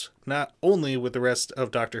incongruous, not only with the rest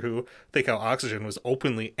of Doctor Who, think how Oxygen was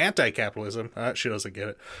openly anti-capitalism, she doesn't get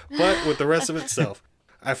it, but with the rest of itself.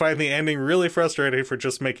 I find the ending really frustrating for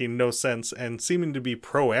just making no sense and seeming to be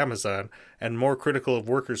pro-Amazon and more critical of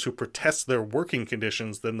workers who protest their working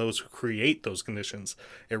conditions than those who create those conditions.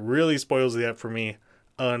 It really spoils the app for me,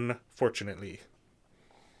 unfortunately.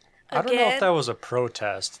 I don't know if that was a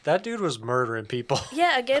protest. That dude was murdering people.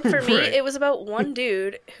 Yeah, again, for me, Right. it was about one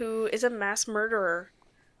dude who is a mass murderer.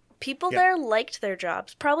 People there liked their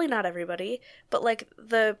jobs. Probably not everybody, but like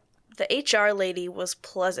the HR lady was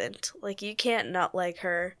pleasant. Like, you can't not like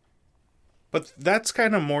her. But that's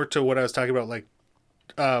kind of more to what I was talking about, like,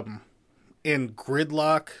 in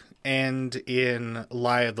Gridlock and in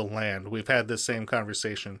Lie of the Land, we've had this same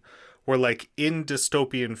conversation where, like, in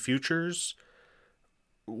dystopian futures,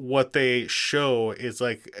 what they show is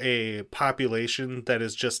like a population that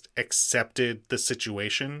has just accepted the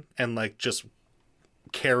situation and like just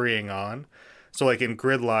carrying on. So like in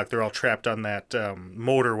Gridlock, they're all trapped on that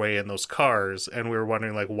motorway in those cars, and we were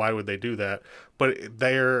wondering like why would they do that? But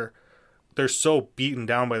they're so beaten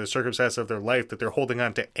down by the circumstances of their life that they're holding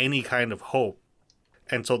on to any kind of hope.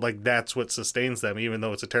 And so like that's what sustains them, even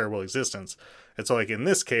though it's a terrible existence. And so like in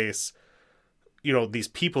this case, you know, these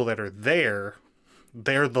people that are there,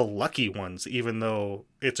 they're the lucky ones, even though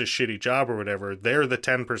it's a shitty job or whatever. They're the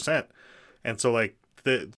 10%. And so like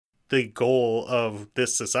the goal of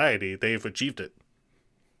this society, they've achieved it.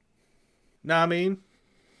 Nah, I mean,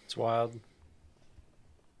 It's wild.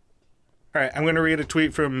 all right, I'm going to read a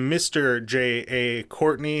tweet from Mr. J.A.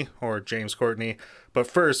 Courtney, or James Courtney. But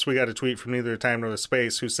first, we got a tweet from Neither Time Nor the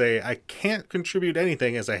Space who say, I can't contribute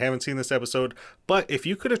anything as I haven't seen this episode, but if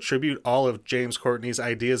you could attribute all of James Courtney's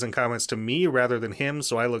ideas and comments to me rather than him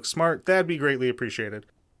so I look smart, that'd be greatly appreciated.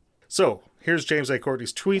 So, here's James A.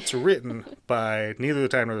 Courtney's tweets written by Neither the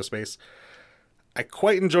Time Nor the Space. I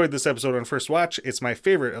quite enjoyed this episode on first watch. It's my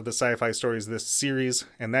favorite of the sci-fi stories this series,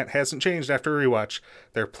 and that hasn't changed after a rewatch.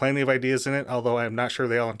 There are plenty of ideas in it, although I'm not sure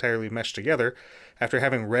they all entirely mesh together. After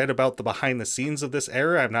having read about the behind-the-scenes of this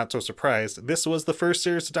era, I'm not so surprised. This was the first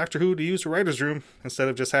series of Doctor Who to use a writer's room, instead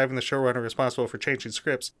of just having the showrunner responsible for changing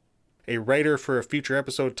scripts. A writer for a future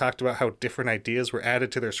episode talked about how different ideas were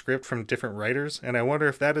added to their script from different writers, and I wonder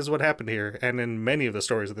if that is what happened here, and in many of the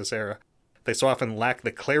stories of this era. They so often lack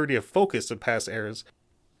the clarity of focus of past eras.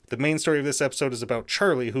 The main story of this episode is about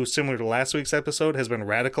Charlie, who, similar to last week's episode, has been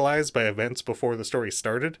radicalized by events before the story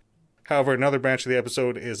started. However, another branch of the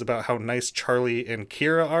episode is about how nice Charlie and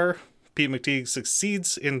Kira are. Pete McTeague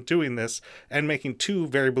succeeds in doing this and making two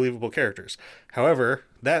very believable characters. However,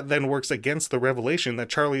 that then works against the revelation that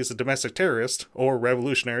Charlie is a domestic terrorist, or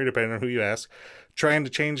revolutionary, depending on who you ask, trying to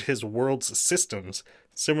change his world's systems.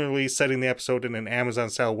 Similarly, setting the episode in an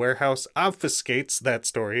Amazon-style warehouse obfuscates that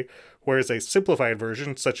story, whereas a simplified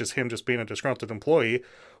version, such as him just being a disgruntled employee,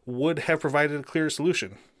 would have provided a clearer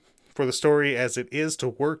solution. For the story as it is to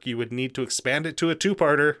work, you would need to expand it to a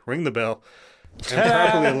two-parter, ring the bell, and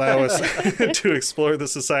properly allow us to explore the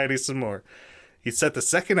society some more. He set the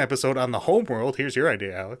second episode on the homeworld, here's your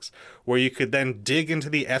idea, Alex, where you could then dig into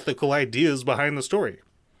the ethical ideas behind the story.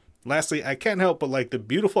 Lastly, I can't help but like the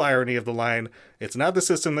beautiful irony of the line, it's not the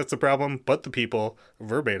system that's the problem, but the people,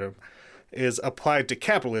 verbatim, is applied to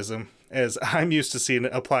capitalism, as I'm used to seeing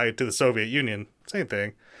it applied to the Soviet Union. Same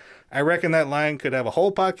thing. I reckon that line could have a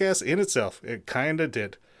whole podcast in itself. It kinda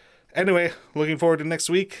did. Anyway, looking forward to next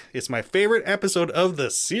week. It's my favorite episode of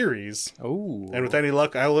the series. Oh. And with any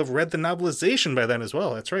luck, I'll have read the novelization by then as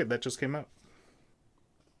well. That's right, that just came out.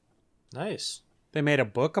 Nice. They made a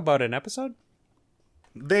book about an episode?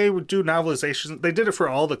 They would do novelizations. They did it for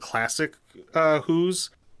all the classic Who's,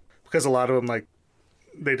 because a lot of them, like,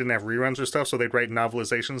 they didn't have reruns or stuff, so they'd write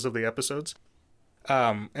novelizations of the episodes.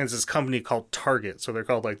 And it's this company called Target, so they're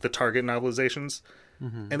called, like, the Target novelizations.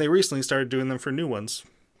 Mm-hmm. And they recently started doing them for new ones.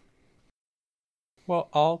 Well,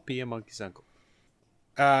 I'll be a monkey's uncle.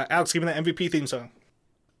 Alex, give me the MVP theme song.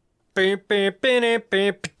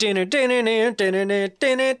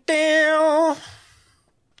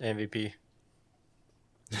 MVP.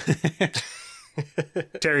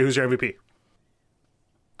 Terry, who's your MVP?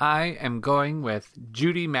 I am going with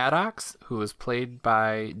Judy Maddox, who was played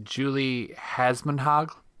by Julie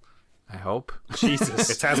Hasmanhag. I hope. Jesus.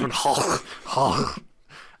 It's Hasmanhag.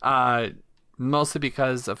 Mostly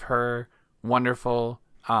because of her wonderful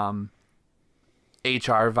HR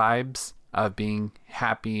vibes of being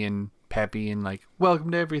happy and peppy and like, welcome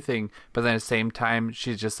to everything. But then at the same time,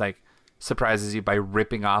 she's just like surprises you by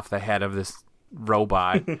ripping off the head of this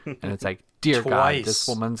robot. And it's like, dear God, this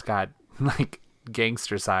woman's got like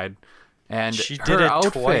gangster side. And She her did it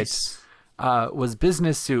outfit twice. was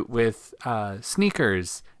business suit with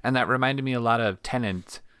sneakers, and that reminded me a lot of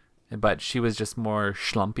Tennant, but she was just more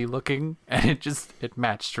schlumpy looking, and it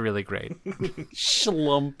matched really great.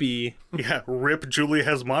 Schlumpy. Yeah, rip Julie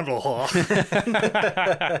Hesmondel.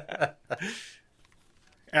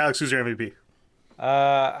 Alex, who's your MVP?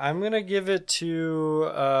 I'm going to give it to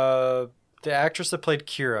the actress that played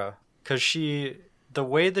Kira, because the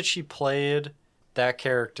way that she played that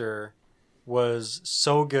character was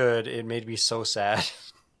so good, it made me so sad.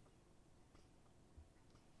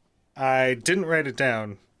 I didn't write it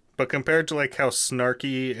down, but compared to like how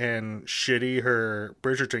snarky and shitty her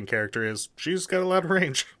Bridgerton character is, she's got a lot of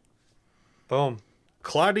range. Boom.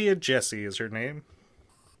 Claudia Jessie is her name.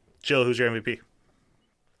 Jill, who's your MVP?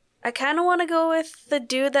 I kind of want to go with the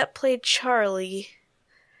dude that played Charlie.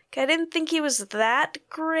 I didn't think he was that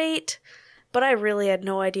great, but I really had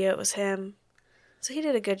no idea it was him. So he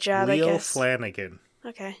did a good job, I Leo guess. Flanagan.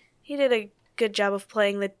 Okay. He did a good job of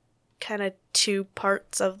playing the kind of two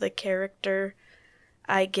parts of the character,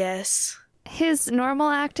 I guess. His normal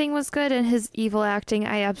acting was good, and his evil acting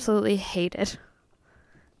I absolutely hated.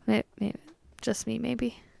 Maybe, just me,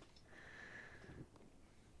 maybe.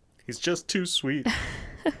 He's just too sweet.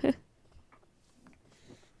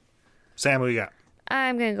 Sam, what you got?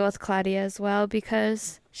 I'm going to go with Claudia as well,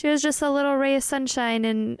 because she was just a little ray of sunshine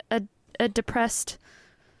in a depressed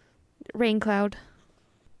rain cloud.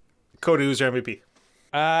 Cody, who's your MVP?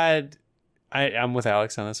 I'm with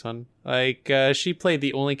Alex on this one. Like, she played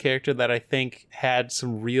the only character that I think had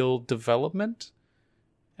some real development.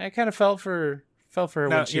 I kind of felt for her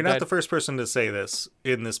Now, when she you're died. not the first person to say this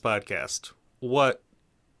in this podcast. What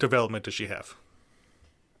development does she have?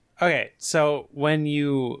 Okay, so when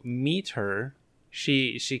you meet her,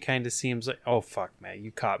 she kind of seems like, oh fuck, man,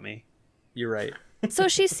 you caught me. You're right. So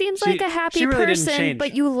she seems She- like a happy she really didn't person, change.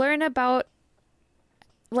 but you learn about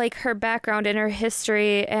like her background and her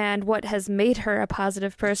history and what has made her a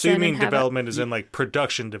positive person. So you mean and have development is in like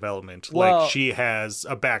production development? Well- like she has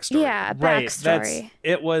a backstory. Yeah, Right. backstory.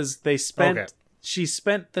 Okay. She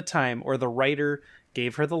spent the time, or the writer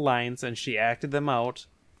gave her the lines and she acted them out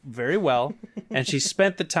very well. And she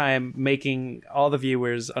spent the time making all the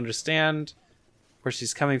viewers understand where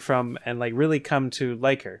she's coming from and like really come to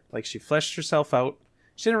like her. Like she fleshed herself out.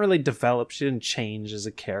 She didn't really develop. She didn't change as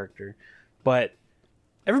a character. But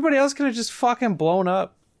everybody else could have just fucking blown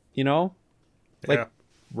up, you know? Like Yeah.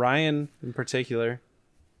 Ryan in particular.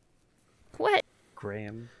 What?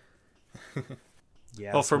 Graham.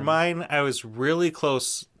 Yeah. Well, for mine, I was really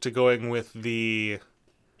close to going with the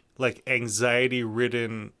like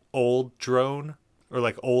anxiety-ridden old drone or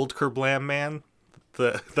like old Kerblam man,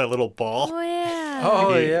 that little ball. Oh yeah.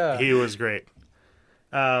 Oh, he, yeah. he was great.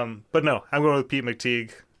 But no, I'm going with Pete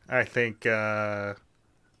McTeague. I think this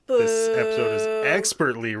episode is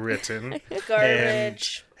expertly written,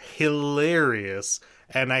 Garbage. hilarious,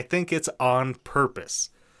 and I think it's on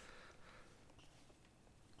purpose.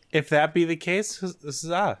 If that be the case, this is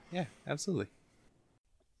yeah, absolutely.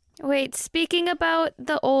 Wait, speaking about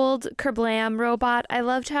the old Kerblam robot, I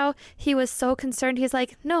loved how he was so concerned. He's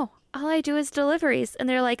like, no, all I do is deliveries. And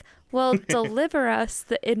they're like, well, deliver us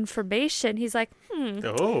the information. He's like,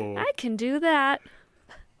 Oh, I can do that.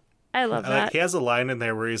 I love that. he has a line in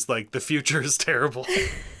there where he's like, "The future is terrible."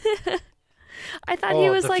 I thought he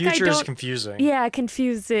was the like, I future is don't. confusing. Yeah,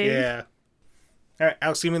 confusing. Yeah. All right,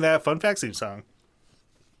 Alex, give me that fun facts theme song.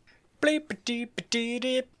 Fun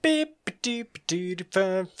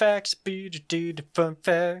facts, fun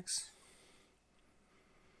facts.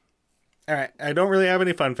 All right, I don't really have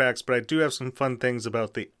any fun facts, but I do have some fun things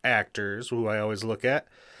about the actors, who I always look at.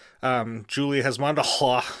 Julie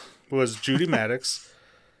Hesmondel was Judy Maddox.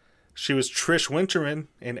 She was Trish Winterman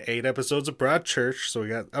in 8 episodes of Broadchurch, so we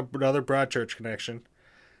got another Broadchurch connection.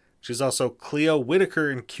 She's also Cleo Whitaker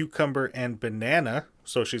in Cucumber and Banana,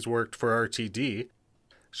 so she's worked for RTD.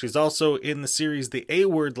 She's also in the series The A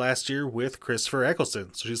Word last year with Christopher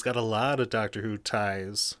Eccleston, so she's got a lot of Doctor Who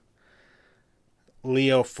ties.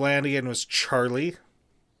 Leo Flanagan was Charlie,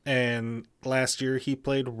 and last year he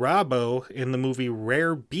played Robbo in the movie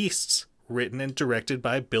Rare Beasts, written and directed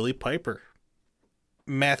by Billy Piper.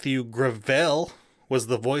 Matthew Gravel was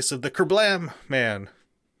the voice of the Kerblam Man.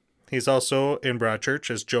 He's also in Broadchurch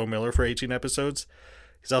as Joe Miller for 18 episodes.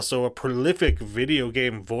 He's also a prolific video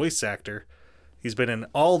game voice actor. He's been in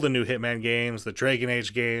all the new Hitman games, the Dragon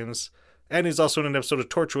Age games, and he's also in an episode of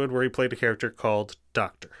Torchwood where he played a character called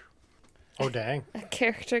Doctor. Oh, dang. A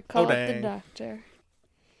character called the dang. Doctor.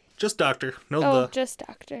 Just Doctor, no Oh, the. just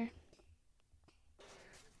Doctor.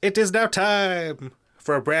 It is now time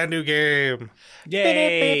for a brand new game.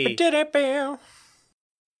 Yay!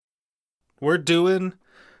 We're doing...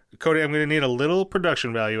 Cody, I'm going to need a little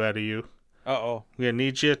production value out of you. Uh-oh. I'm going to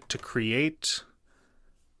need you to create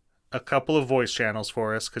a couple of voice channels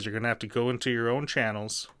for us, because you're going to have to go into your own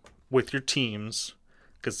channels with your teams,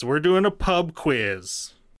 because we're doing a pub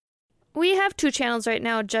quiz. We have 2 channels right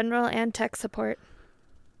now, general and tech support.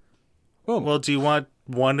 Well, do you want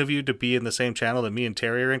one of you to be in the same channel that me and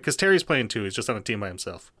Terry are in? Because Terry's playing too. He's just on a team by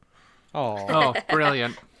himself. Oh. Oh,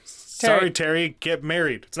 brilliant. Sorry, Terry. Get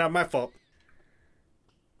married. It's not my fault.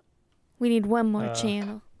 We need one more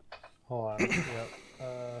channel. Hold on.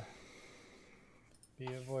 Yep.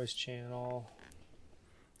 Be a voice channel.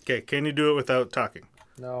 Okay, can you do it without talking?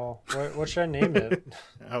 No. What should I name it?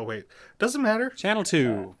 Oh, wait. Doesn't matter. Channel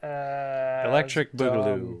 2. Electric that's dumb.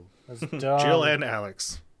 Boogaloo. That's dumb. Jill and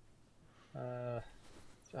Alex. God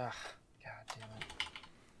damn it.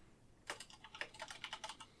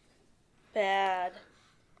 Bad.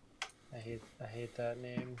 I hate that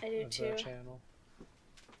name. I do of too. That channel.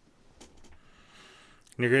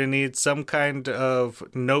 You're going to need some kind of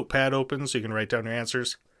notepad open so you can write down your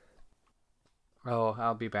answers. Oh,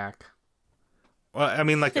 I'll be back. Well, I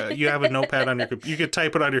mean, like, you have a notepad on your computer. You could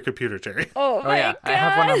type it on your computer, Terry. Oh, my yeah, God. I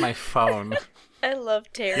have one on my phone. I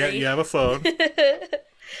love Terry. Yeah, you have a phone.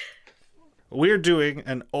 We're doing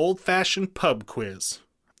an old-fashioned pub quiz.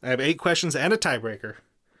 I have 8 questions and a tiebreaker.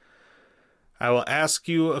 I will ask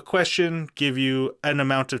you a question, give you an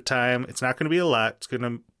amount of time. It's not going to be a lot. It's going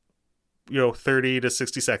to, 30 to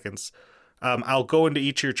 60 seconds. I'll go into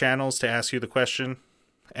each of your channels to ask you the question,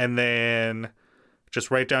 and then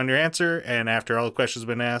just write down your answer. And after all the questions have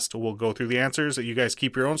been asked, we'll go through the answers. You guys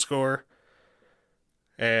keep your own score,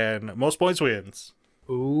 and most points wins.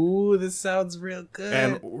 Ooh, this sounds real good.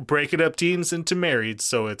 And breaking up teams into marrieds,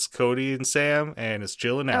 so it's Cody and Sam, and it's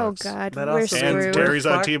Jill and Oh, Alex. God. That We're also means And screwed. Terry's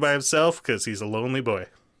on fucked. team by himself because he's a lonely boy.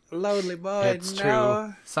 Lonely boy. It's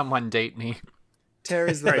true. Someone date me.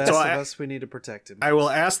 Terry's the Right, best so of I- us. We need to protect him. I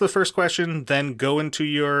will ask the first question, then go into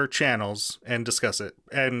your channels and discuss it.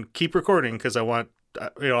 And keep recording because I want,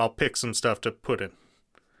 I'll pick some stuff to put in.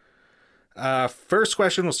 First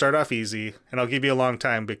question will start off easy, and I'll give you a long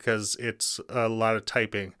time because it's a lot of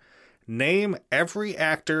typing. Name every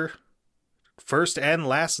actor, first and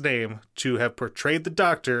last name, to have portrayed the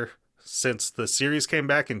Doctor since the series came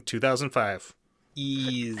back in 2005.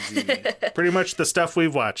 Easy. Pretty much the stuff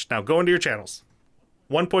we've watched. Now go into your channels.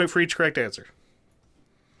 1 point for each correct answer.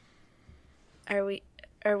 Are we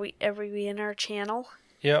in our channel?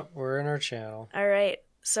 Yep, we're in our channel. All right.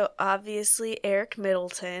 So obviously Eric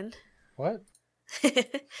Middleton, What?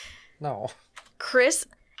 No. Chris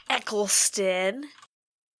Eccleston,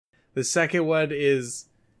 The second one is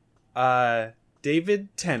David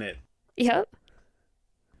Tennant. Yep.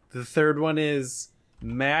 The third one is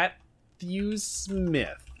Matthew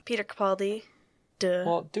Smith. Peter Capaldi. Duh.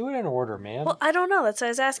 Well, do it in order, man. Well, I don't know. That's what I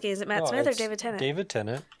was asking. Is it Matt No, Smith or it's David Tennant? David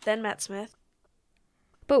Tennant. Then Matt Smith.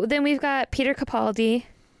 But then we've got Peter Capaldi,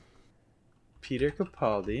 Peter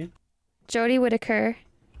Capaldi. Jodie Whittaker.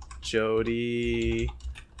 Jodie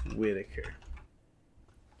Whittaker.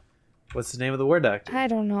 What's the name of the War Doctor? I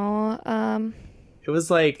don't know. It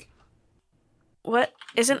was like, What?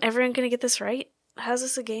 Isn't everyone going to get this right? How's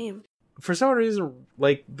this a game? for some reason,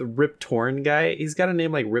 like the Rip Torn guy, he's got a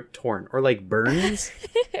name like Rip Torn or like Burns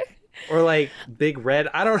or like Big Red.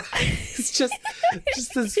 I don't know. It's just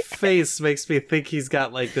his face makes me think he's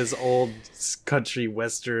got like this old country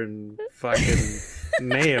western fucking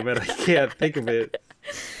name, and I can't think of it.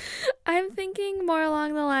 I'm thinking more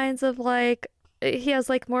along the lines of like he has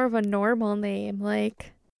like more of a normal name,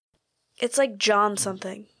 like It's like John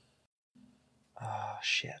something. Oh,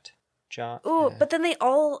 shit. John. Ooh, but then they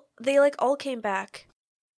all came back.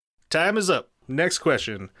 Time is up. Next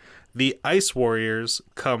question. The Ice Warriors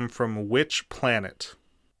come from which planet?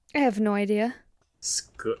 I have no idea.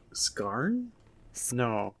 Skarn?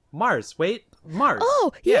 No. Mars. Wait. Mars.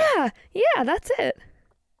 Oh, yeah, that's it.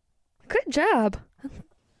 Good job.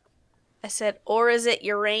 I said, or is it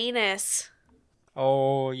Uranus?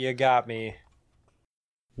 Oh, you got me.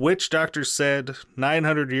 Which doctor said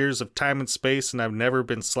 900 years of time and space and I've never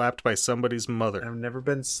been slapped by somebody's mother? I've never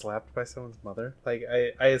been slapped by someone's mother. Like,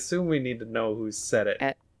 I assume we need to know who said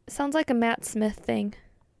it. Sounds like a Matt Smith thing.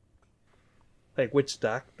 Like, which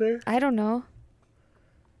doctor? I don't know.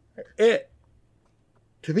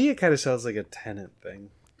 To me, it kind of sounds like a Tennant thing.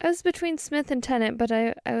 I was between Smith and Tennant, but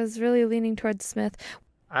I was really leaning towards Smith.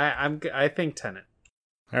 I think Tennant.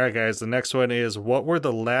 All right, guys. The next one is, what were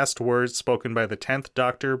the last words spoken by the 10th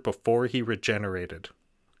Doctor before he regenerated?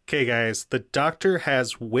 Okay, guys. The Doctor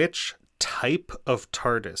has which type of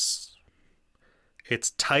TARDIS?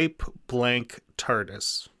 It's type blank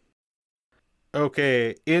TARDIS.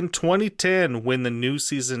 Okay, in 2010, when the new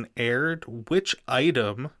season aired, which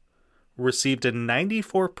item received a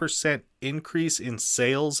 94% increase in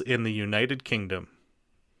sales in the United Kingdom?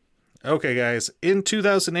 Okay, guys, in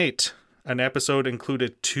 2008, an episode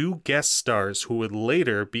included 2 guest stars who would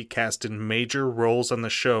later be cast in major roles on the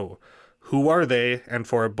show. Who are they? And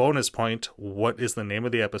for a bonus point, what is the name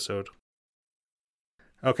of the episode?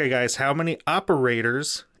 Okay, guys, how many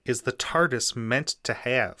operators is the TARDIS meant to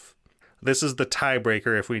have? This is the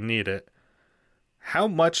tiebreaker if we need it. How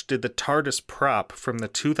much did the TARDIS prop from the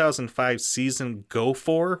 2005 season go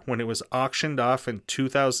for when it was auctioned off in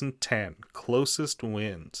 2010? Closest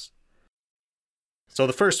wins. So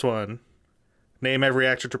the first one, name every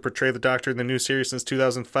actor to portray the Doctor in the new series since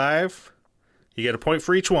 2005. You get a point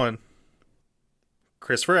for each one.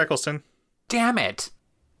 Christopher Eccleston. Damn it.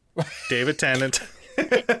 David Tennant.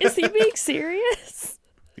 Is he being serious?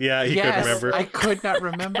 Yeah, he couldn't remember. I could not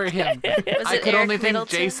remember him. Was I it could Eric only think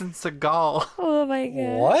Middleton? Jason Segal. Oh my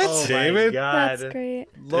god. What? Oh David? my God. That's great.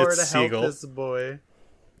 Lord It's help Siegel. this boy.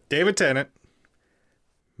 David Tennant.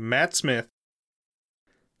 Matt Smith.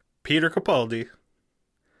 Peter Capaldi.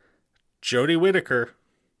 Jodie Whittaker.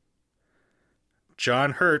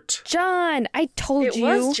 John Hurt. John, I told It you.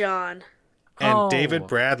 was John. And Oh. David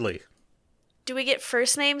Bradley. Do we get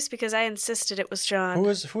first names? Because I insisted it was John. Who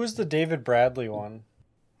was the David Bradley one?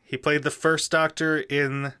 He played the first Doctor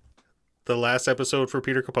in the last episode for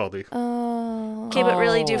Peter Capaldi. Oh. Okay, but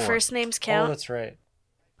really, do Oh. first names Oh, count? that's right.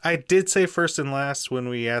 I did say first and last when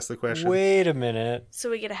we asked the question. Wait a minute. So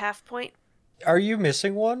we get a half point. Are you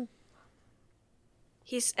missing one?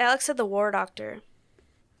 Alex said the War Doctor.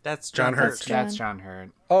 That's John Hurt. That's John. That's John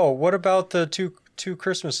Hurt. Oh, what about the two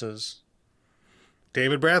Christmases?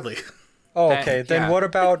 David Bradley. Oh, That- okay. Then yeah. what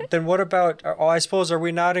about? Oh, I suppose are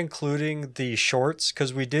we not including the shorts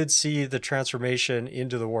because we did see the transformation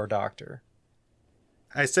into the War Doctor.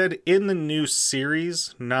 I said in the new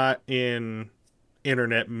series, not in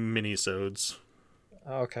internet minisodes.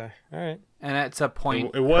 Okay, all right. And it's a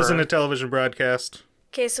point. It wasn't per- a television broadcast.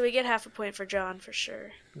 Okay, so we get half a point for John for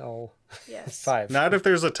sure. No, Yes. 5. Not if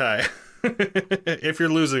there's a tie. If you're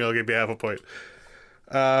losing, I'll give you half a point.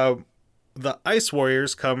 The Ice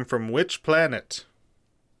Warriors come from which planet?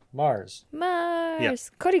 Mars. Mars.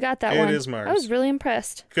 Cody got that It one. is Mars. I was really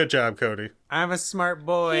impressed. Good job, Cody. I'm a smart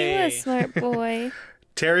boy. He was a smart boy.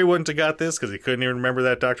 Terry wouldn't have got this because he couldn't even remember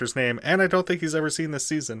that doctor's name, and I don't think he's ever seen this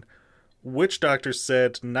season. Which doctor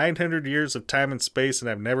said 900 years of time and space and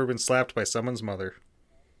I've never been slapped by someone's mother?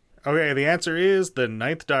 Okay, the answer is the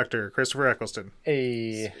 9th Doctor, Christopher Eccleston.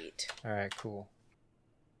 Hey. Sweet. All right, cool.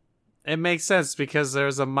 It makes sense because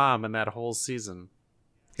there's a mom in that whole season.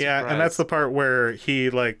 Yeah, Surprise. and that's the part where he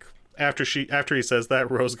after he says that,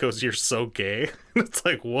 Rose goes, "You're so gay." It's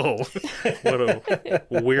like, whoa, what a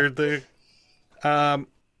weird thing.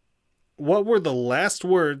 What were the last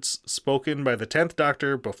words spoken by the 10th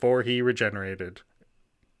Doctor before he regenerated?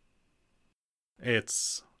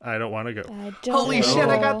 It's I don't want to go. I don't Holy know. shit!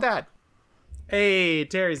 I got that. Hey,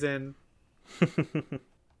 Terry's in.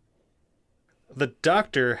 The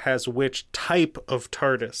Doctor has which type of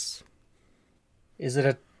TARDIS? Is it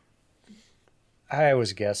a? I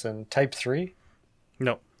was guessing Type 3.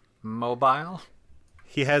 No, Mobile.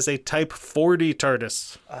 he has a Type 40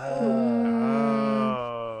 TARDIS.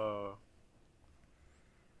 Oh.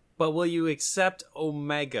 But will you accept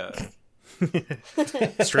Omega?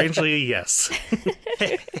 Strangely, yes.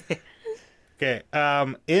 Okay.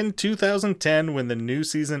 In 2010, when the new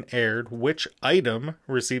season aired, which item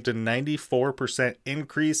received a 94%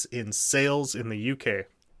 increase in sales in the UK? It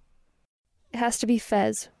has to be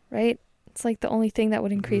Fez, right? It's like the only thing that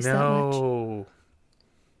would increase that much. No,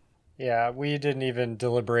 Yeah, we didn't even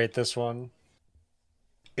deliberate this one.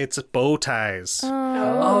 it's bow ties.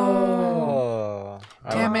 Oh,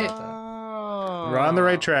 Damn it. We're on the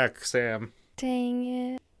right track, Sam.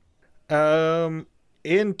 Dang it.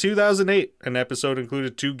 In 2008, an episode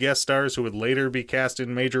included 2 guest stars who would later be cast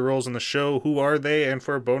in major roles in the show. Who are they? And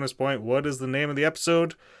for a bonus point, what is the name of the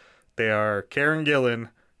episode? They are Karen Gillan,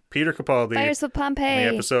 Peter Capaldi, Fires of Pompeii.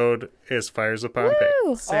 and the episode is Fires of Pompeii.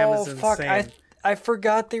 Woo! Sam oh is fuck! insane. I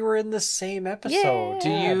forgot they were in the same episode. Yeah. Do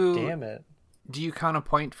God you- Damn it! Do you count a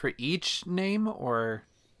point for each name or?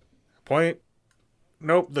 Point.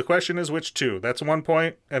 Nope, the question is which 2. That's 1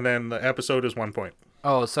 point, and then the episode is 1 point.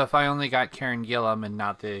 Oh, so if I only got Karen Gillan and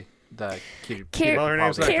not the Peter Well, her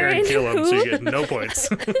name's not Karen Karen Gillan, so you who? get no points.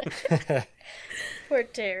 Poor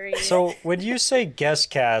Terry. So when you say guest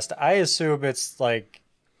cast, I assume it's like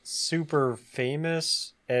super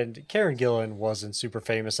famous, and Karen Gillan wasn't super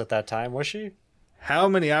famous at that time, was she? How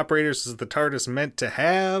many operators is the TARDIS meant to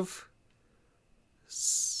have?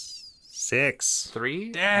 6.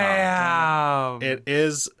 3? Damn. It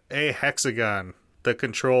is a hexagon, the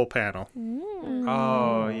control panel.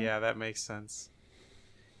 Oh, yeah, that makes sense.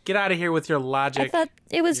 Get out of here with your I logic. thought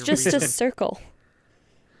it was Your just a reason. circle.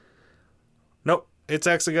 Nope, it's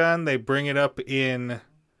hexagon. They bring it up in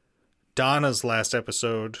Donna's last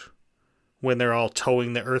episode when they're all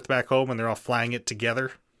towing the Earth back home and they're all flying it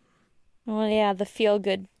together. Well, yeah, the feel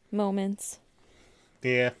good moments.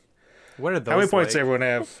 Yeah. What are those? How many points like? does everyone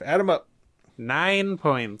have? Add them up. 9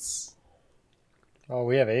 points. Oh,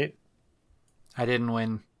 we have 8. I didn't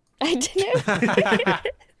win. I didn't.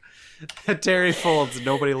 Terry folds.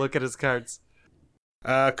 Nobody look at his cards.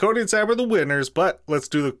 Cody and Sam are the winners, but let's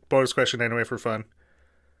do the bonus question anyway for fun.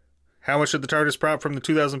 How much did the TARDIS prop from the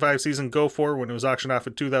 2005 season go for when it was auctioned off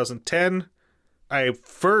in 2010? I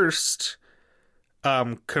first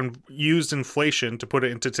used inflation to put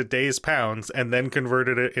it into today's pounds and then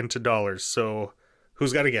converted it into dollars. So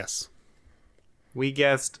who's got a guess? We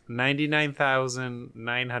guessed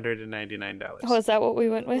 $99,999. Oh, is that what we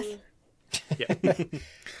went with? Yeah.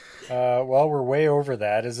 Well, we're way over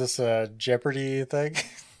that. Is this a Jeopardy thing?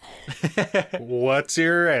 What's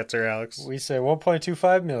your answer, Alex? We say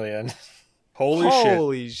 1.25 million.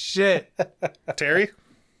 Holy shit. Terry?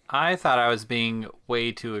 I thought I was being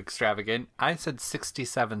way too extravagant. I said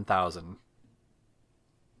 67,000.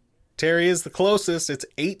 Terry is the closest. It's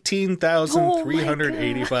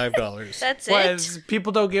 $18,385. That's What? it.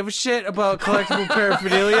 People don't give a shit about collectible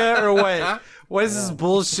paraphernalia or what? What is this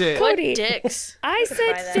bullshit? What Cody, dicks? I could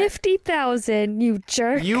said buy that. 50,000, you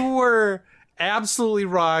jerk. You were absolutely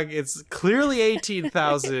wrong. It's clearly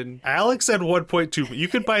 18,000. Alex said 1.2. You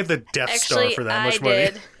could buy the Death Star Actually, for that I much money.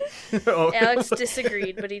 did. Oh. Alex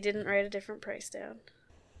disagreed, but he didn't write a different price down.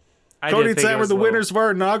 I Cody did and think it Sam are was the low. winners of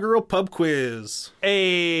our inaugural pub quiz.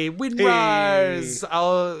 Hey, Winrars!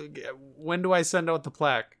 When do I send out the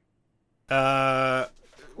plaque?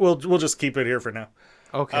 We'll just keep it here for now.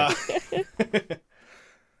 Okay.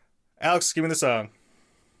 Alex, give me the song.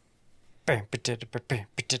 This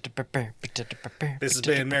has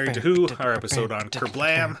been Married to Who, our episode on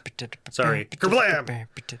Kerblam. Sorry, Kerblam!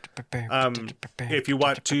 If you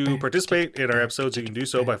want to participate in our episodes, you can do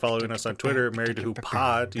so by following us on Twitter at Married to Who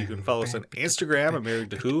Pod. You can follow us on Instagram at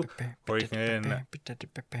Married to Who, or you can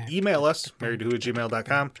email us,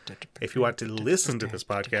 marriedtowho@gmail.com. If you want to listen to this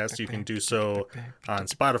podcast, you can do so on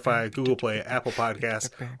Spotify, Google Play, Apple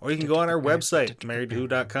Podcasts, or you can go on our website,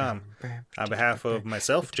 marriedtowho.com. On behalf of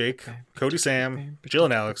myself, Jake, Cody, Sam, Jill,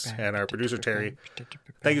 and Alex, and our producer, Terry,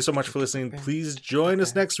 thank you so much for listening. Please join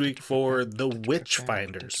us next week for The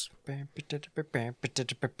Witchfinders.